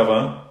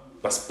Merkava?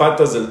 Las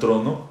patas del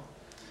trono.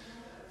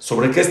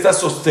 ¿Sobre qué está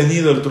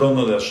sostenido el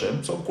trono de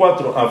Hashem? Son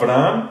 4.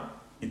 Abraham,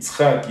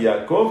 Yitzhak,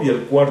 Jacob, y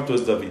el cuarto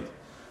es David.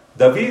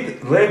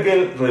 David,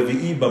 Regel,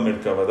 Revi'i,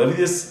 Bamerkava. David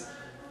es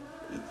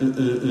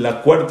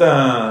la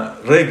cuarta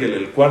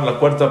regel, la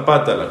cuarta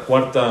pata, la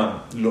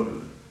cuarta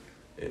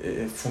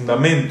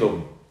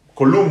fundamento,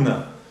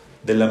 columna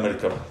de la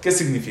Merkava. ¿Qué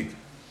significa?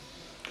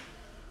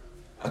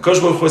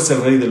 Akadosh Baruj Hu es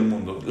el rey del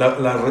mundo.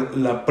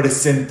 La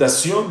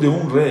presentación de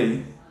un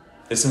rey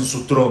es en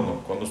su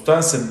trono. Cuando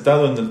está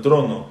sentado en el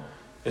trono,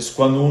 es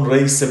cuando un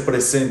rey se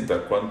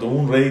presenta, cuando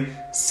un rey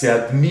se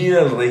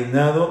admira el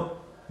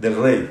reinado del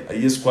rey.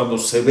 Ahí es cuando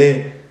se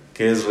ve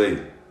que es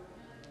rey.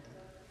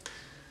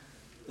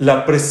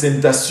 La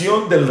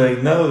presentación del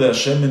reinado de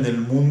Hashem en el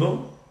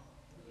mundo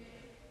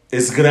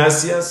es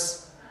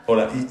gracias.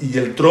 Ahora, y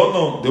el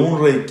trono de un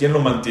rey, ¿quién lo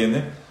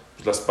mantiene?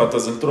 Pues las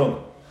patas del trono.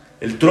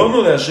 El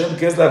trono de Hashem,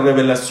 que es la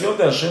revelación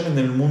de Hashem en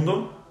el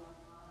mundo,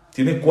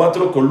 tiene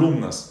 4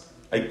 columnas.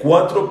 Hay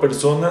 4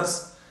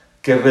 personas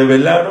que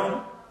revelaron,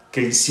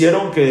 que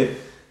hicieron que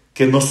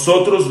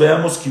nosotros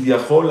veamos que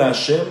viajó la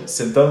Hashem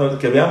sentado,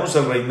 que veamos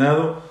el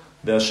reinado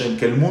de Hashem,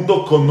 que el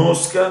mundo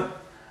conozca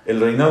el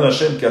reinado de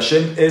Hashem, que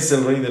Hashem es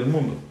el rey del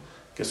mundo,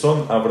 que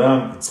son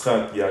Abraham,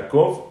 Yitzhak,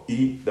 Jacob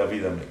y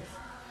David Amelech.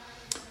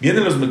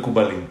 Vienen los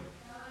Mekubalim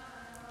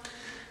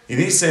y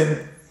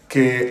dicen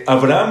que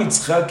Abraham,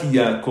 Yitzhak y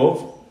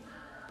Jacob,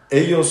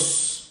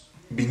 ellos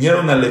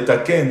vinieron al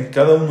Etaken,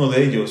 cada uno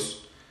de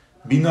ellos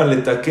vino al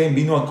Etaken,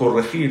 vino a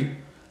corregir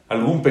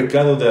algún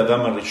pecado de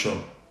Adam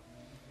Arishon.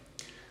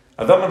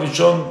 Adam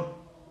Arishon,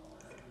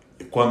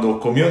 cuando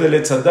comió del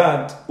Etz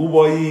Hadat,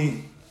 hubo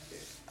ahí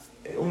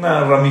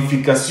una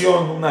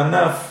ramificación, una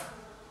naf,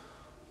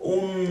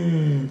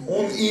 un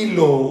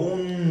hilo,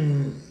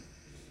 un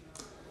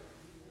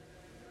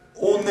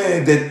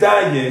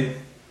detalle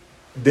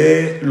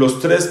de los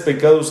 3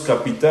 pecados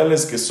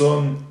capitales que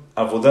son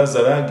Avodah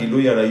Zarah,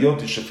 Gilui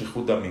Arayot y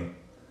Shefichut Damim.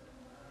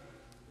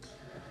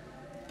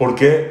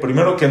 Porque,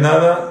 primero que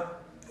nada,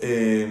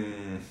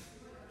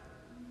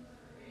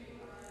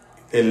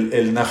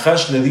 el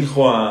Nahash le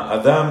dijo a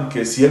Adam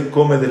que si él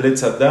come del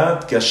Etz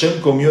Hadat, que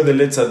Hashem comió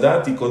del Etz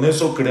Hadat y con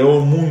eso creó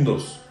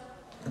mundos.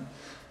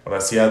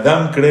 Ahora, si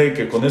Adam cree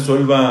que con eso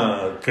él va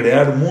a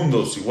crear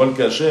mundos igual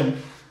que Hashem,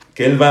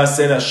 que él va a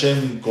hacer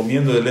Hashem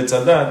comiendo del Etz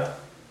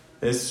Hadat,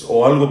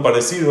 o algo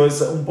parecido,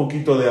 es un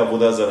poquito de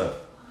Avodah Zarah.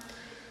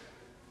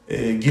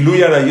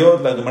 Gilui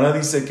Arayot, la Gemara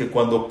dice que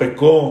cuando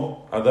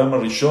pecó Adam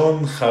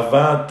Arishon,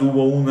 Javá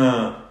tuvo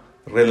una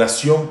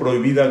relación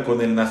prohibida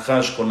con el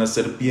Nahash, con la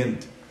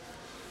serpiente.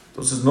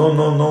 Entonces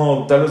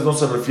tal vez no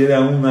se refiere a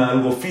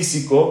algo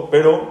físico,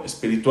 pero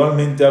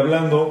espiritualmente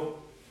hablando,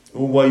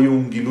 hubo ahí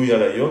un Gilui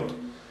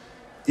Arayot.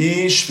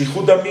 Y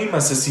Shfichut Damim,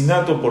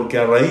 asesinato, porque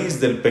a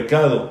raíz del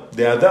pecado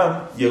de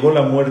Adam llegó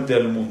la muerte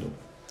al mundo.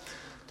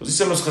 Entonces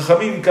dicen los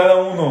Jajamim, cada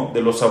uno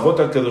de los Avot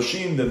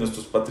HaKadoshim, de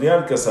nuestros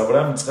patriarcas,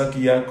 Abraham, Yitzhak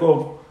y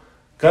Jacob,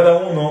 cada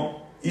uno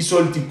hizo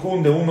el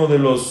tikkun de uno de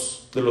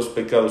los los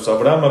pecados.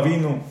 Abraham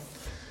vino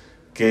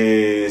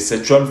que se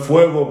echó al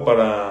fuego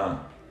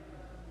para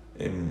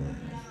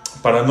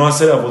no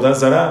hacer Avodah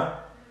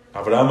Zará.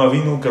 Abraham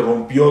vino que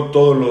rompió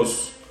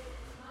todos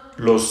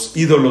los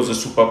ídolos de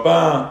su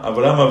papá.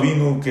 Abraham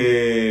vino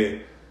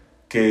que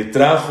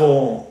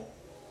trajo,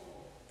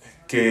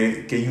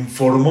 que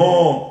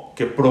informó,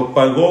 que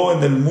propagó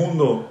en el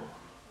mundo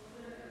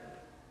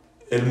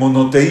el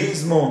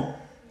monoteísmo.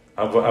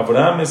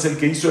 Abraham es el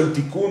que hizo el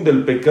tikkun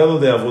del pecado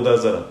de Avodah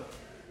Zará.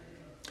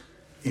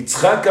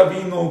 Yitzhak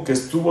vino que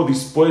estuvo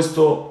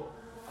dispuesto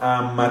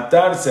a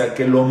matarse, a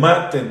que lo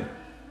maten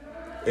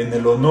en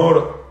el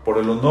honor, por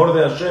el honor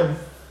de Hashem.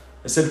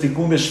 Es el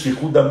tikkun de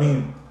Shfichut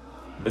Damim.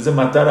 En vez de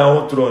matar a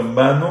otro en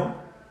vano,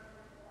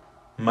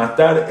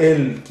 matar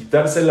él,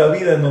 quitarse la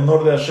vida en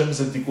honor de Hashem, es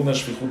el tikkun de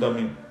Shfichut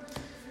Damim.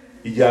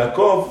 Y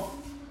Jacob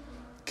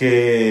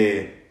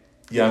que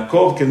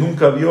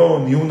nunca vio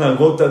ni una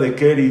gota de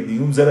Keri, ni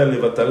un Zera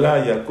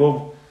Levatalá.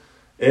 Jacob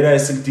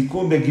es el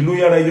tikkun de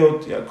Gilui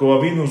Arayot.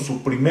 Jacob vino,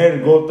 su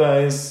primer gota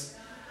es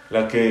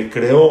la que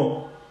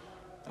creó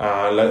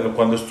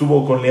cuando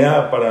estuvo con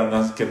Lea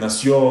para que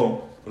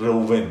nació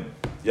Reubén.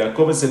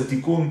 Jacob es el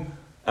tikkun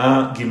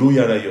a Gilui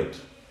Arayot.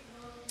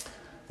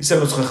 Dicen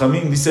los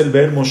Jajamín, dice el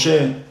Be'er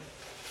Moshe,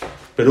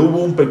 pero hubo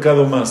un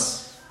pecado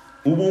más.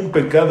 Hubo un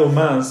pecado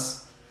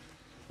más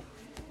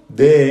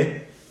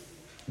de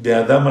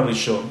Adam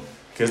Arishon,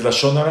 que es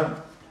Lashon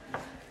Hara.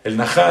 El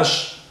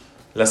Nahash,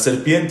 la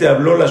serpiente,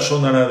 habló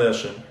Lashon Hara de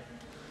Hashem.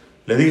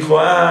 Le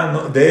dijo,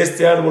 no, de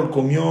este árbol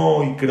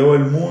comió y creó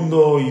el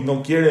mundo y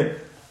no quiere.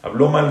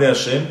 Habló mal de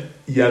Hashem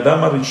y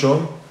Adam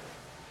Arishon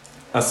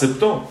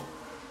aceptó.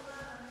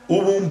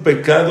 Hubo un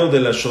pecado de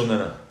Lashon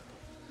Hara.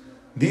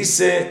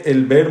 Dice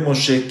el Be'er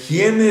Moshe,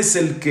 ¿quién es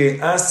el que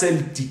hace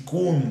el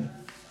tikkun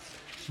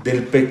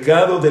del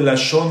pecado de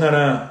Lashon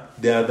Hara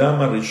de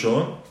Adam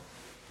Arishon?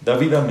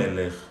 David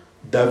Amelech.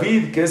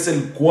 David, que es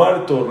el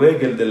cuarto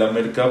regel de la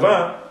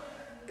Merkabá,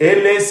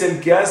 él es el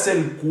que hace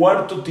el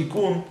cuarto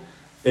tikkun,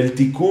 el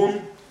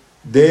tikkun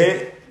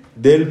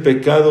del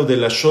pecado de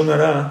Lashon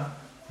Hara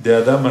de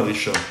Adam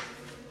Arishon.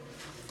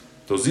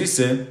 Entonces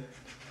dice,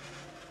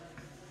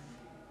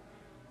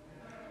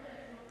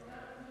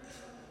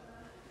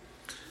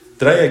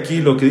 trae aquí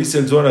lo que dice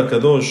el Zohar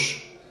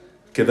HaKadosh,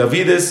 que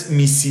David es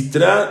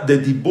misitra de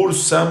Dibur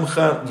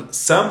Samcha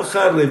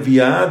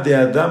Reviá de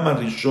Adam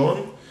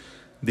Arishon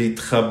de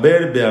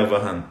Itchaber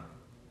Be'avahan.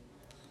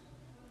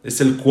 Es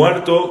el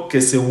cuarto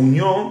que se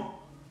unió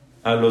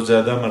a los de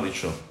Adam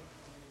Arishon.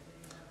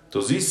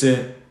 Entonces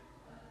dice,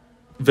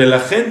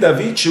 Velachen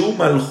David Sheu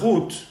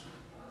Malchut,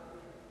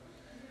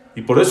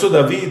 y por eso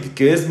David,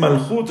 que es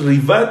Malchut,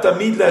 Rivat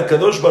Amid la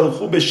Kadosh Baruch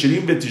Hu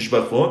Beshirim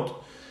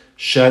Betishbachot,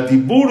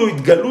 Shadiburu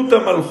Itgalut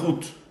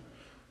Malchut,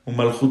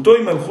 Umalchuto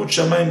y Malchut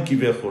Shamayim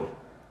Kiveachol.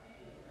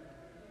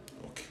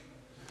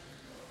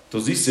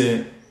 Entonces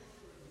dice,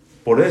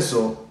 por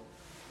eso,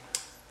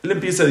 él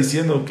empieza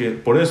diciendo que,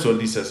 por eso él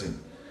dice así,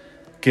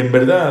 que en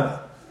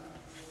verdad,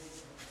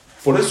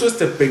 por eso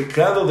este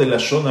pecado de la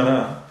Lashon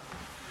Hara,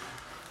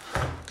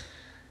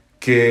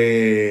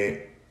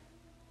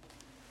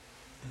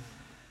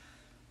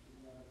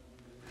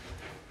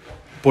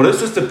 por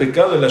eso este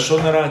pecado de la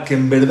Lashon Hara, que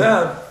en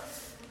verdad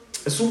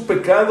es un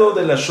pecado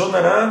de la Lashon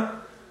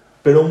Hara,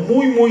 pero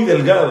muy, muy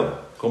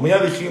delgado. Como ya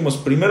dijimos,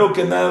 primero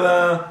que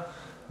nada,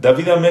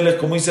 David Amelech,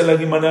 como dice la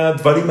Gemara,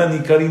 Dvarim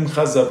Anikarim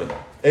Hazabe.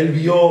 Él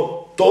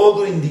vio,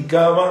 todo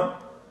indicaba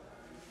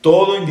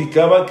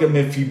que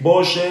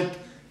Mefiboshet,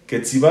 que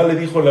Tzibá le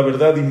dijo la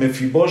verdad, y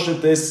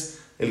Mefiboshet es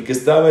el que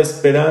estaba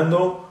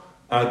esperando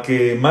a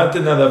que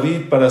maten a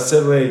David para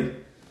ser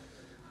rey.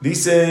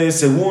 Dice,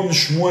 según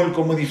Shmuel,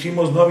 como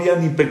dijimos, no había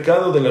ni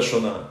pecado de la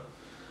Lashon Hara.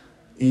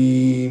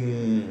 Y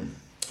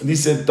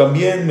dice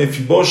también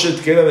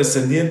Mefiboshet, que era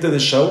descendiente de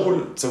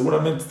Shaul,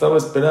 seguramente estaba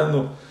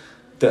esperando,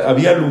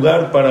 había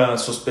lugar para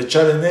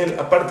sospechar en él.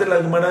 Aparte la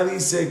Gemara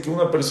dice que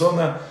una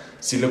persona,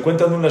 si le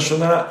cuentan una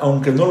Lashon Hara,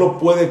 aunque no lo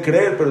puede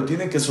creer, pero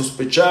tiene que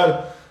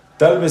sospechar,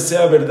 tal vez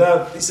sea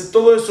verdad. Dice,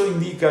 todo eso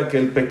indica que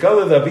el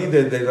pecado de David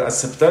de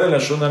aceptar el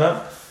Lashon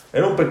Hara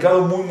era un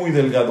pecado muy, muy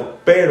delgado.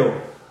 Pero,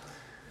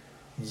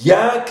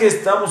 ya que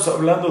estamos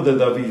hablando de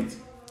David,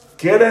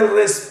 que era el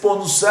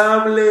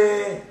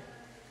responsable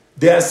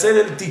de hacer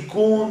el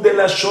tikkun de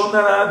la Lashon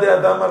Hara de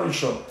Adam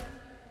Arishon,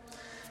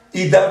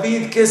 y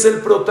David, que es el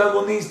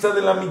protagonista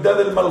de la mitad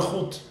del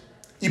Malchut,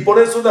 y por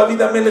eso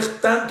David Amelech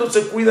tanto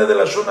se cuida de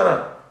la Lashon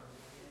Hara.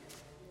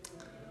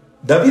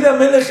 David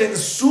Amelech, en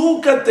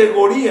su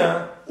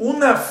categoría,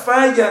 una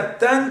falla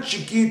tan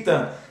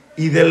chiquita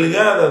y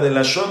delgada de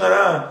la Lashon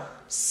Hara,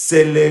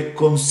 se le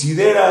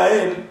considera a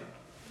él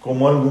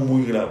como algo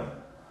muy grave.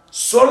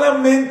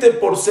 Solamente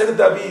por ser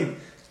David,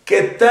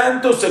 que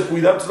tanto se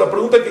cuidaba. Entonces la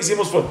pregunta que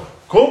hicimos fue,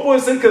 ¿cómo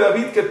puede ser que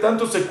David, que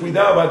tanto se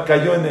cuidaba,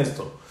 cayó en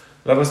esto?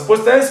 La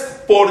respuesta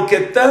es, porque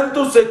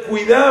tanto se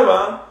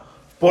cuidaba,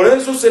 por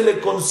eso se le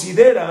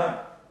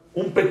considera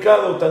un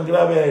pecado tan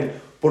grave a él.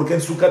 Porque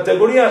en su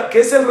categoría, que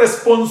es el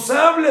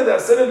responsable de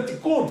hacer el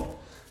tikkun,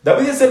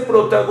 David es el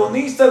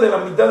protagonista de la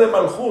mitad de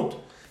Malchut,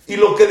 Y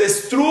lo que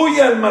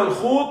destruye al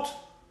Malhut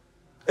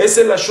es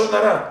el Lashon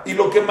Hara. Y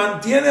lo que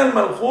mantiene al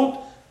Malhut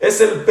es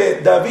el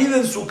P. David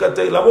en su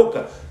la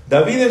boca.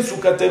 David en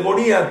su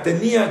categoría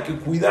tenía que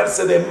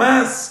cuidarse de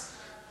más,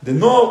 de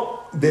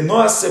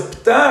no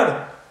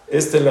aceptar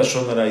este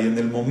Lashon Hara. Y en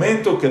el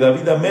momento que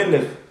David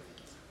Amelech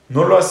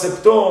no lo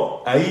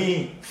aceptó,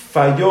 ahí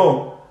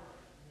falló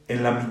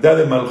en la mitad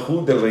de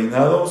Malhut del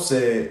reinado,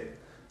 se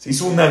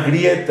hizo una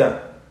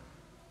grieta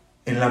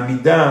en la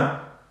mitad,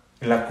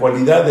 en la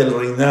cualidad del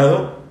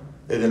reinado,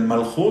 del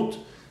Malhut,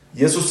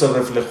 y eso se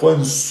reflejó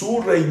en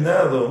su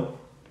reinado,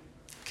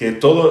 que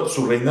todo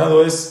su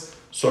reinado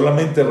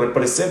solamente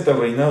representa el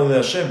reinado de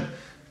Hashem.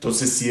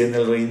 Entonces, si en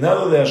el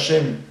reinado de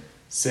Hashem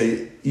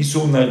se hizo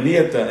una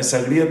grieta,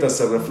 esa grieta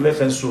se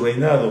refleja en su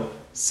reinado,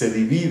 se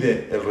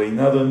divide el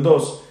reinado en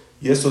dos,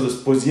 y eso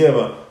después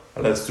lleva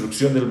a la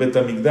destrucción del Bet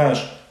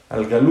HaMikdash,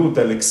 al Galut,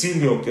 al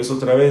exilio, que es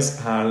otra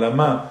vez a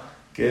Alamá,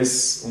 que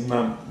es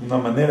una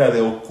manera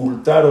de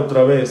ocultar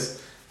otra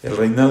vez el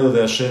reinado de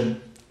Hashem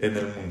en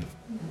el mundo.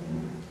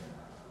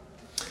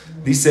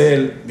 Dice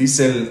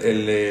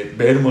el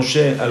Be'er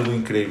Moshe algo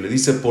increíble.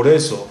 Dice, por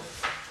eso,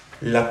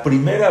 la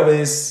primera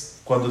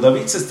vez, cuando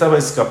David se estaba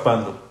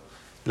escapando,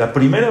 la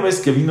primera vez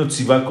que vino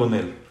Tzivá con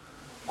él,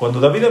 cuando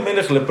David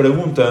Amelech le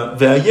pregunta,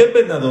 Ve'ayeh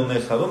ben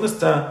Adoneja, ¿dónde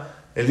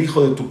está el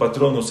hijo de tu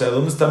patrón? O sea,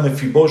 ¿dónde está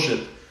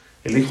Mefiboshet,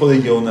 el hijo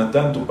de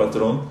Yehonatán, tu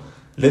patrón?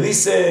 Le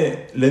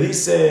dice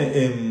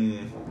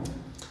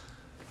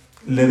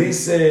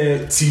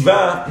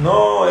Tzivá,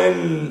 no,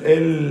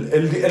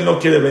 él no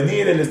quiere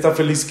venir, él está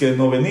feliz que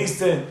no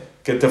viniste,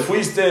 que te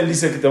fuiste, él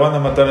dice que te van a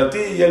matar a ti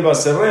y él va a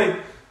ser rey,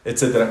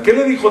 etc. ¿Qué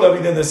le dijo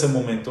David en ese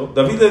momento?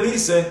 David le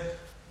dice,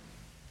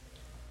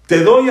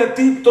 te doy a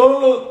ti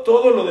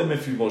todo lo de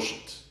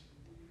Mefiboshet.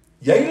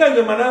 Y ahí la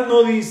Gemara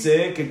no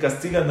dice que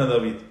castigan a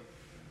David.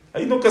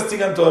 Ahí no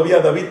castigan todavía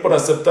a David por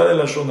aceptar el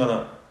Lashon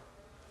Hara.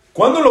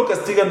 ¿Cuándo lo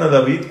castigan a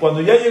David?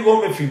 Cuando ya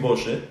llegó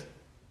Mefiboshet.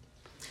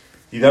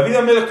 Y David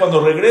Amelech,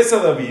 cuando regresa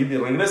David, y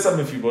regresa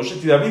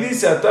Mefiboshet, y David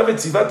dice, Atabe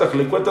Tzivatach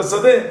le cuenta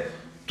Sadeh,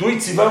 tú y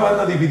Tzivá van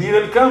a dividir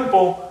el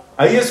campo.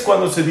 Ahí es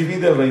cuando se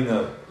divide el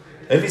reinado.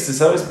 Él dice,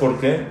 ¿sabes por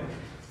qué?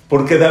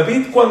 Porque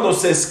David, cuando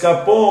se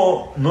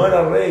escapó, no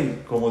era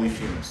rey, como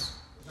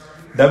dijimos.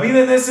 David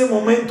en ese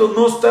momento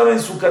no estaba en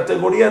su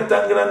categoría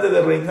tan grande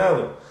de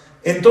reinado.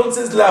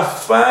 Entonces la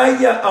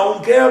falla,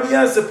 aunque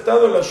había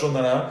aceptado la Lashon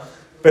Hara,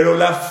 pero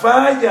la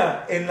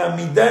falla en la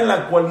midá, en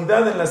la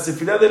cualidad, en la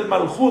sefirá del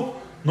Malhut,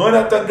 no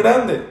era tan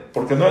grande,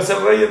 porque no es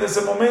el rey en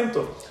ese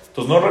momento.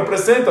 Entonces no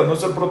representa, no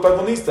es el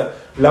protagonista.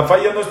 La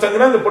falla no es tan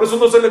grande, por eso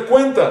no se le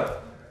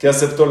cuenta que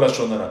aceptó la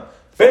Lashon Hara.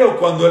 Pero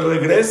cuando él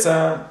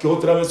regresa, que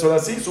otra vez ahora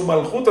sí, su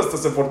Malhut hasta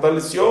se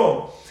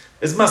fortaleció.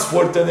 Es más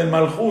fuerte en el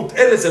Malhut.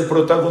 Él es el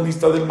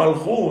protagonista del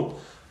Malhut.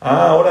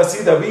 Ahora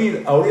sí, David,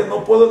 ahora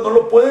no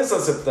lo puedes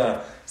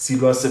aceptar. Si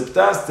lo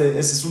aceptaste,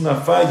 esa es una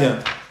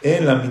falla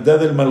en la mitad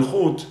del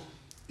Malhut.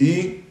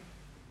 Y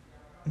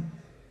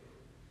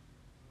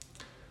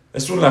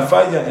es una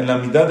falla en la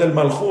mitad del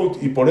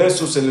Malhut. Y por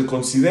eso se le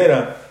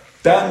considera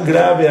tan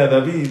grave a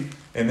David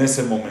en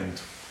ese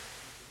momento.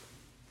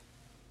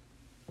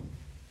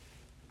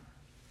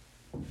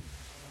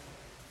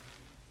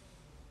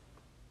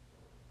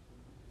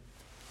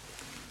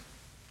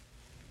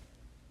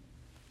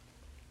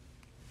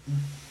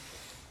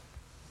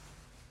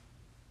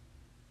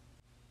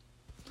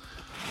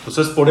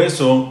 Entonces es por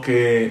eso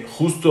que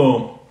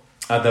justo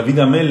a David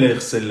Amelech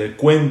se le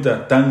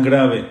cuenta tan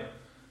grave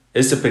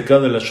ese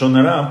pecado de la Lashon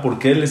Hara,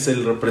 porque él es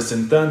el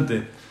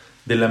representante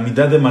de la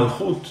midá de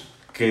Malhut,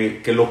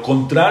 que lo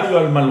contrario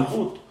al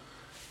Malhut,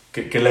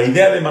 que la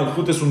idea de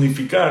Malhut es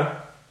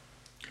unificar,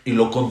 y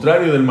lo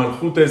contrario del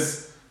Malhut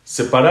es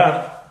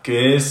separar,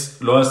 que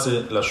lo hace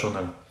la Lashon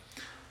Hara.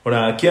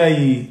 Ahora, aquí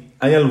hay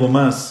algo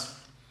más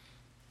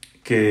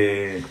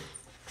que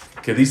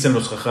dicen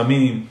los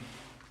Jajamim,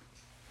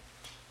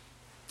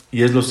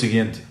 y es lo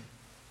siguiente.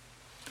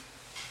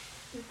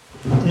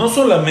 No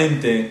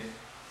solamente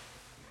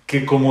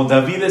que como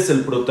David es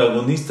el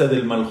protagonista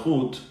del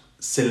Malhut,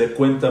 se le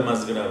cuenta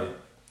más grave,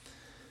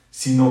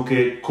 sino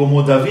que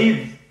como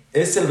David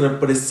es el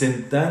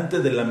representante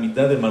de la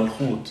mitad de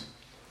Malhut,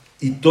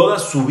 y toda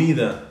su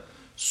vida,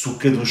 su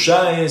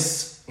Kedushá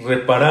es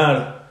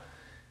reparar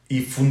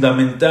y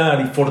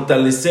fundamentar y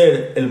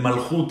fortalecer el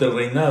Malhut, el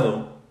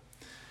reinado,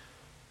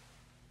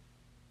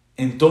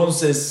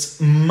 entonces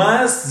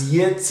más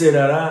Yetzer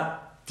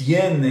Hara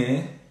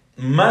tiene,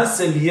 más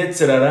el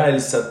Yetzer Hara,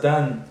 el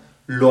Satán,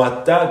 lo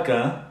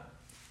ataca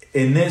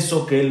en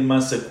eso que él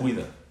más se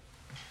cuida.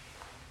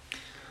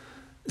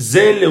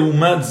 Ze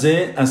leumat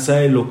ze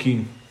asa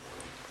Elokim.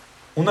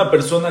 Una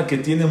persona que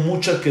tiene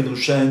mucha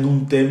Kedushá en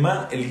un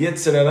tema, el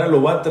Yetzer Hara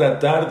lo va a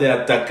tratar de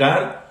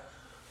atacar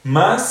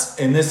más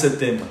en ese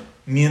tema.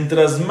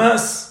 Mientras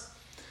más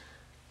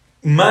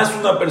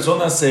una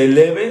persona se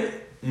eleve,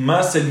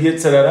 más el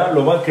Yetzer Hara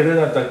lo va a querer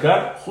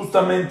atacar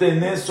justamente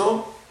en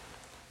eso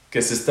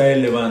que se está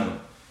elevando,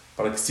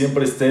 para que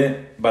siempre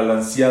esté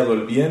balanceado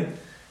el bien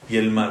y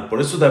el mal. Por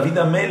eso David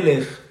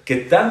Amelech, que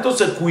tanto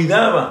se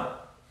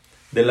cuidaba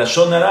de la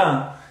Lashon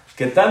Hara,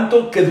 que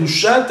tanto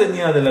Kedushá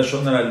tenía de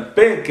Lashon Hara, el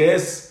P, que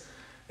es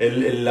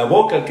la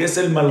boca, que es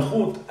el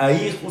Malhut,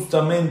 ahí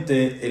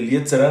justamente el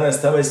Yetzer Hara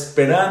estaba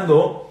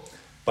esperando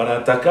para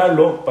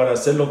atacarlo, para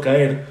hacerlo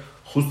caer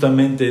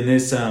justamente en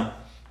esa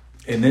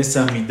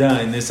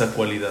midá, en esa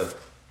cualidad.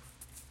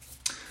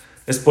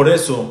 Es por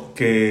eso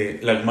que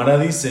la Gemara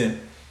dice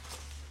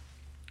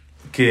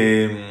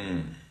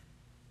que,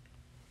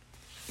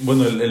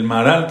 bueno, el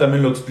Maharal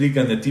también lo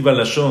explica en Netiv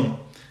Lashon.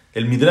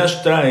 El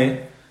Midrash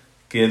trae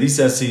que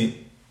dice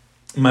así: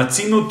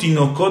 Matzinu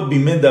tinokot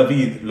bime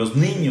David, los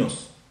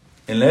niños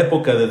en la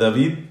época de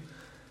David,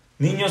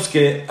 niños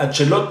que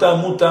achelota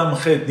muta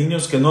amjet,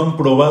 niños que no han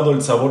probado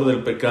el sabor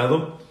del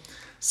pecado,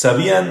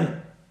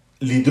 sabían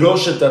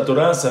lidroshet a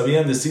Torah,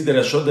 sabían decir de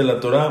Rashot de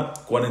la Torah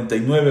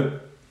 49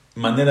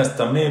 maneras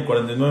tamé,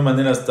 49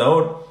 maneras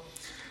taor,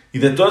 y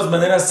de todas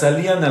maneras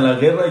salían a la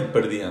guerra y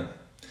perdían.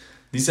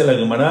 Dice la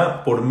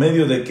Gemara, por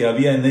medio de que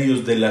había en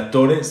ellos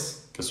delatores,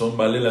 que son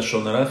vale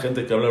Lashon Hara,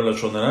 gente que habla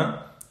Lashon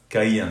Hara,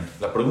 caían.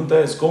 La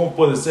pregunta es, ¿cómo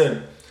puede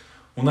ser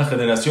una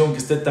generación que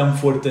esté tan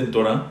fuerte en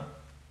Torah,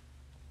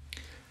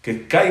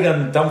 que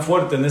caigan tan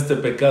fuerte en este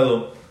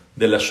pecado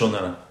de Lashon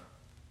Hara?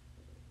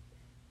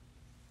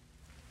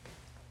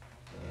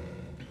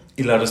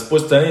 Y la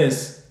respuesta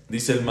es,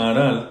 dice el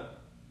Maharal,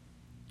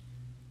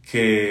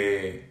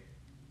 que,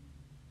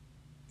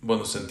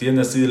 bueno, se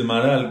entiende así del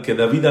Maharal, que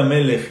David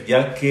Amelech,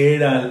 ya que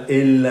era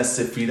él la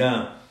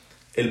Sefirá,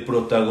 el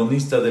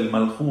protagonista del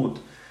Malhut,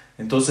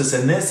 entonces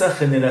en esa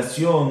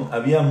generación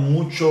había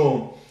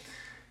mucha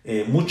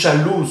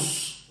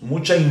luz,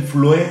 mucha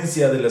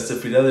influencia de la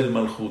Sefirá del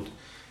Malhut.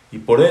 Y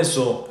por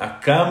eso,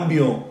 a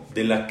cambio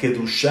de la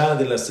Kedushá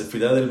de la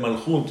Sefirá del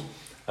Malhut,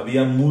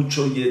 había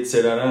mucho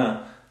Yetzer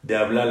Hara de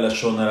hablar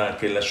Lashon Hara,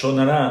 que Lashon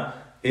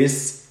Hara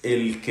es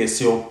el que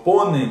se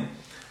opone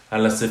a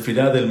la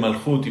Sefirá del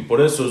Malhut, y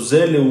por eso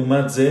Ze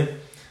leumat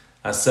Ze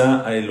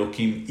asa a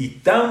Elohim. Y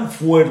tan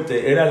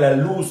fuerte era la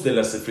luz de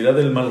la Sefirá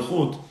del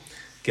Malhut,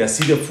 que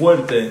así de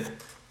fuerte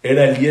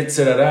era el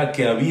Yetzer Hara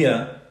que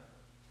había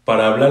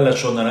para hablar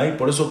Lashon Hara, y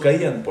por eso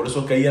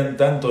caían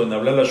tanto en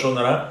hablar Lashon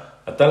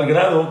Hara, a tal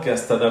grado que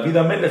hasta David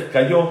Amelech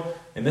cayó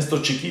en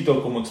esto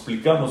chiquito, como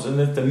explicamos, en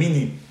este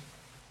mini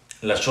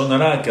Lashon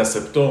Hara que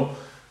aceptó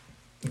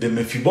de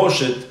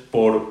Mefiboshet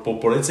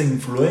por esa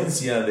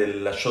influencia de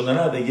Lashon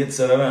Hara, de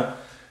Yetzer Hara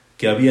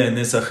que había en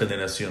esa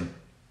generación.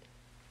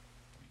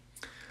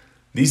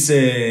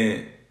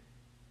 Dice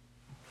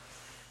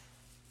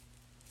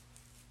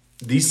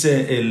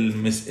el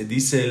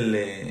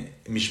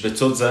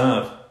Mishbetzot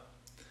Zahav,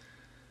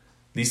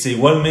 dice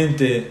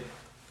igualmente,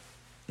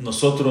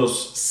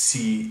 nosotros,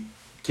 si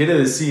quiere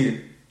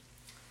decir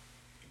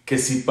que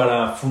si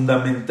para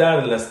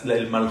fundamentar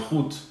el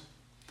Malhut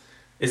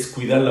es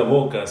cuidar la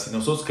boca, si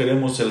nosotros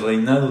queremos el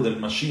reinado del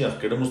Mashiach,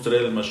 queremos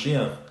traer el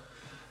Mashiach,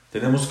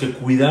 tenemos que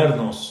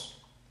cuidarnos,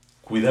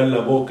 cuidar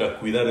la boca,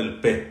 cuidar el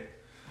P,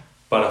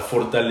 para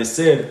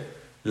fortalecer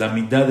la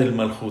mitad del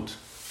Malhut.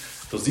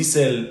 Entonces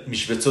dice el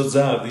Mishbetzot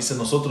Zahav, dice,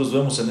 nosotros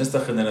vemos en esta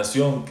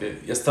generación, que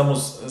ya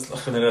estamos, es la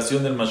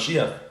generación del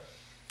Mashiach,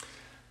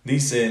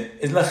 dice,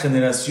 es la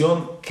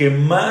generación que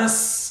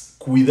más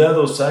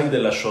cuidados hay de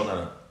la Lashon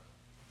Hara.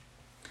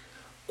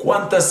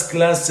 ¿Cuántas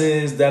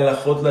clases de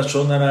Alajot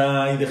Lashon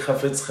Hara y de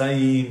Hafetz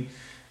Haim?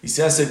 Y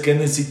se hace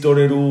Kenes y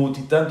Torerut,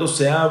 y tanto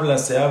se habla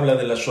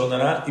de Lashon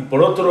Hara. Y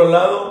por otro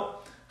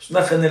lado, es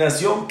una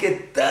generación que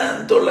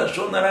tanto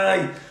Lashon Hara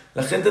hay.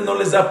 La gente no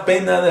les da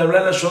pena de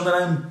hablar Lashon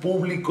Hara en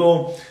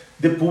público,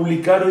 de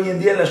publicar. Hoy en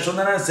día Lashon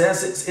Hara se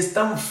hace, es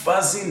tan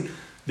fácil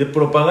de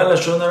propagar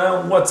Lashon Hara,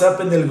 un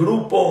WhatsApp en el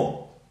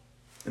grupo.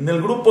 En el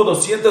grupo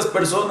 200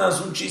 personas,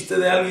 un chiste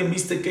de alguien,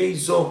 ¿viste qué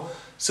hizo?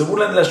 Se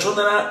burlan de Lashon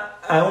Hara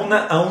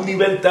a un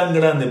nivel tan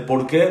grande.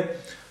 ¿Por qué?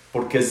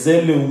 Porque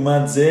Ze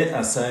leumat Ze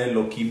asa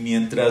Elohim.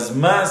 Mientras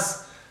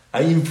más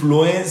hay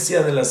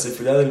influencia de la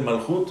Sefirá del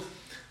Malhut,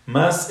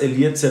 más el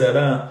Yetzer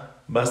Hara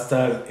va a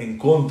estar en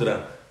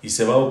contra y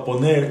se va a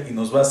oponer y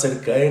nos va a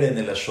hacer caer en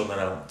el Lashon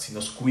Hara. Si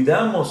nos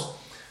cuidamos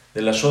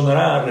del Lashon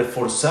Hara,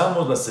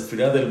 reforzamos la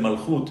Sefirá del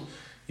Malhut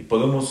y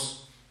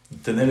podemos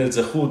tener el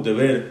zehut de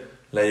ver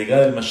la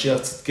llegada del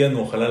Mashiach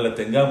Tzidkenu. Ojalá la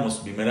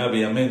tengamos. Bimera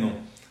b'yamenu.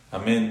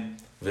 Amén.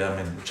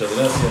 Amén. Muchas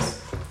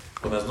gracias.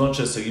 Buenas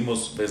noches.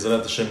 Seguimos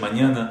Bezrat Hashem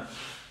mañana.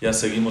 Ya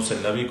seguimos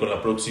en Naví con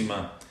la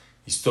próxima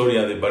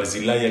historia de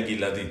Barzilai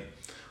Giladi.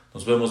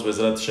 Nos vemos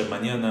Bezrat Hashem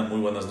mañana. Muy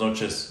buenas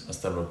noches.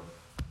 Hasta luego.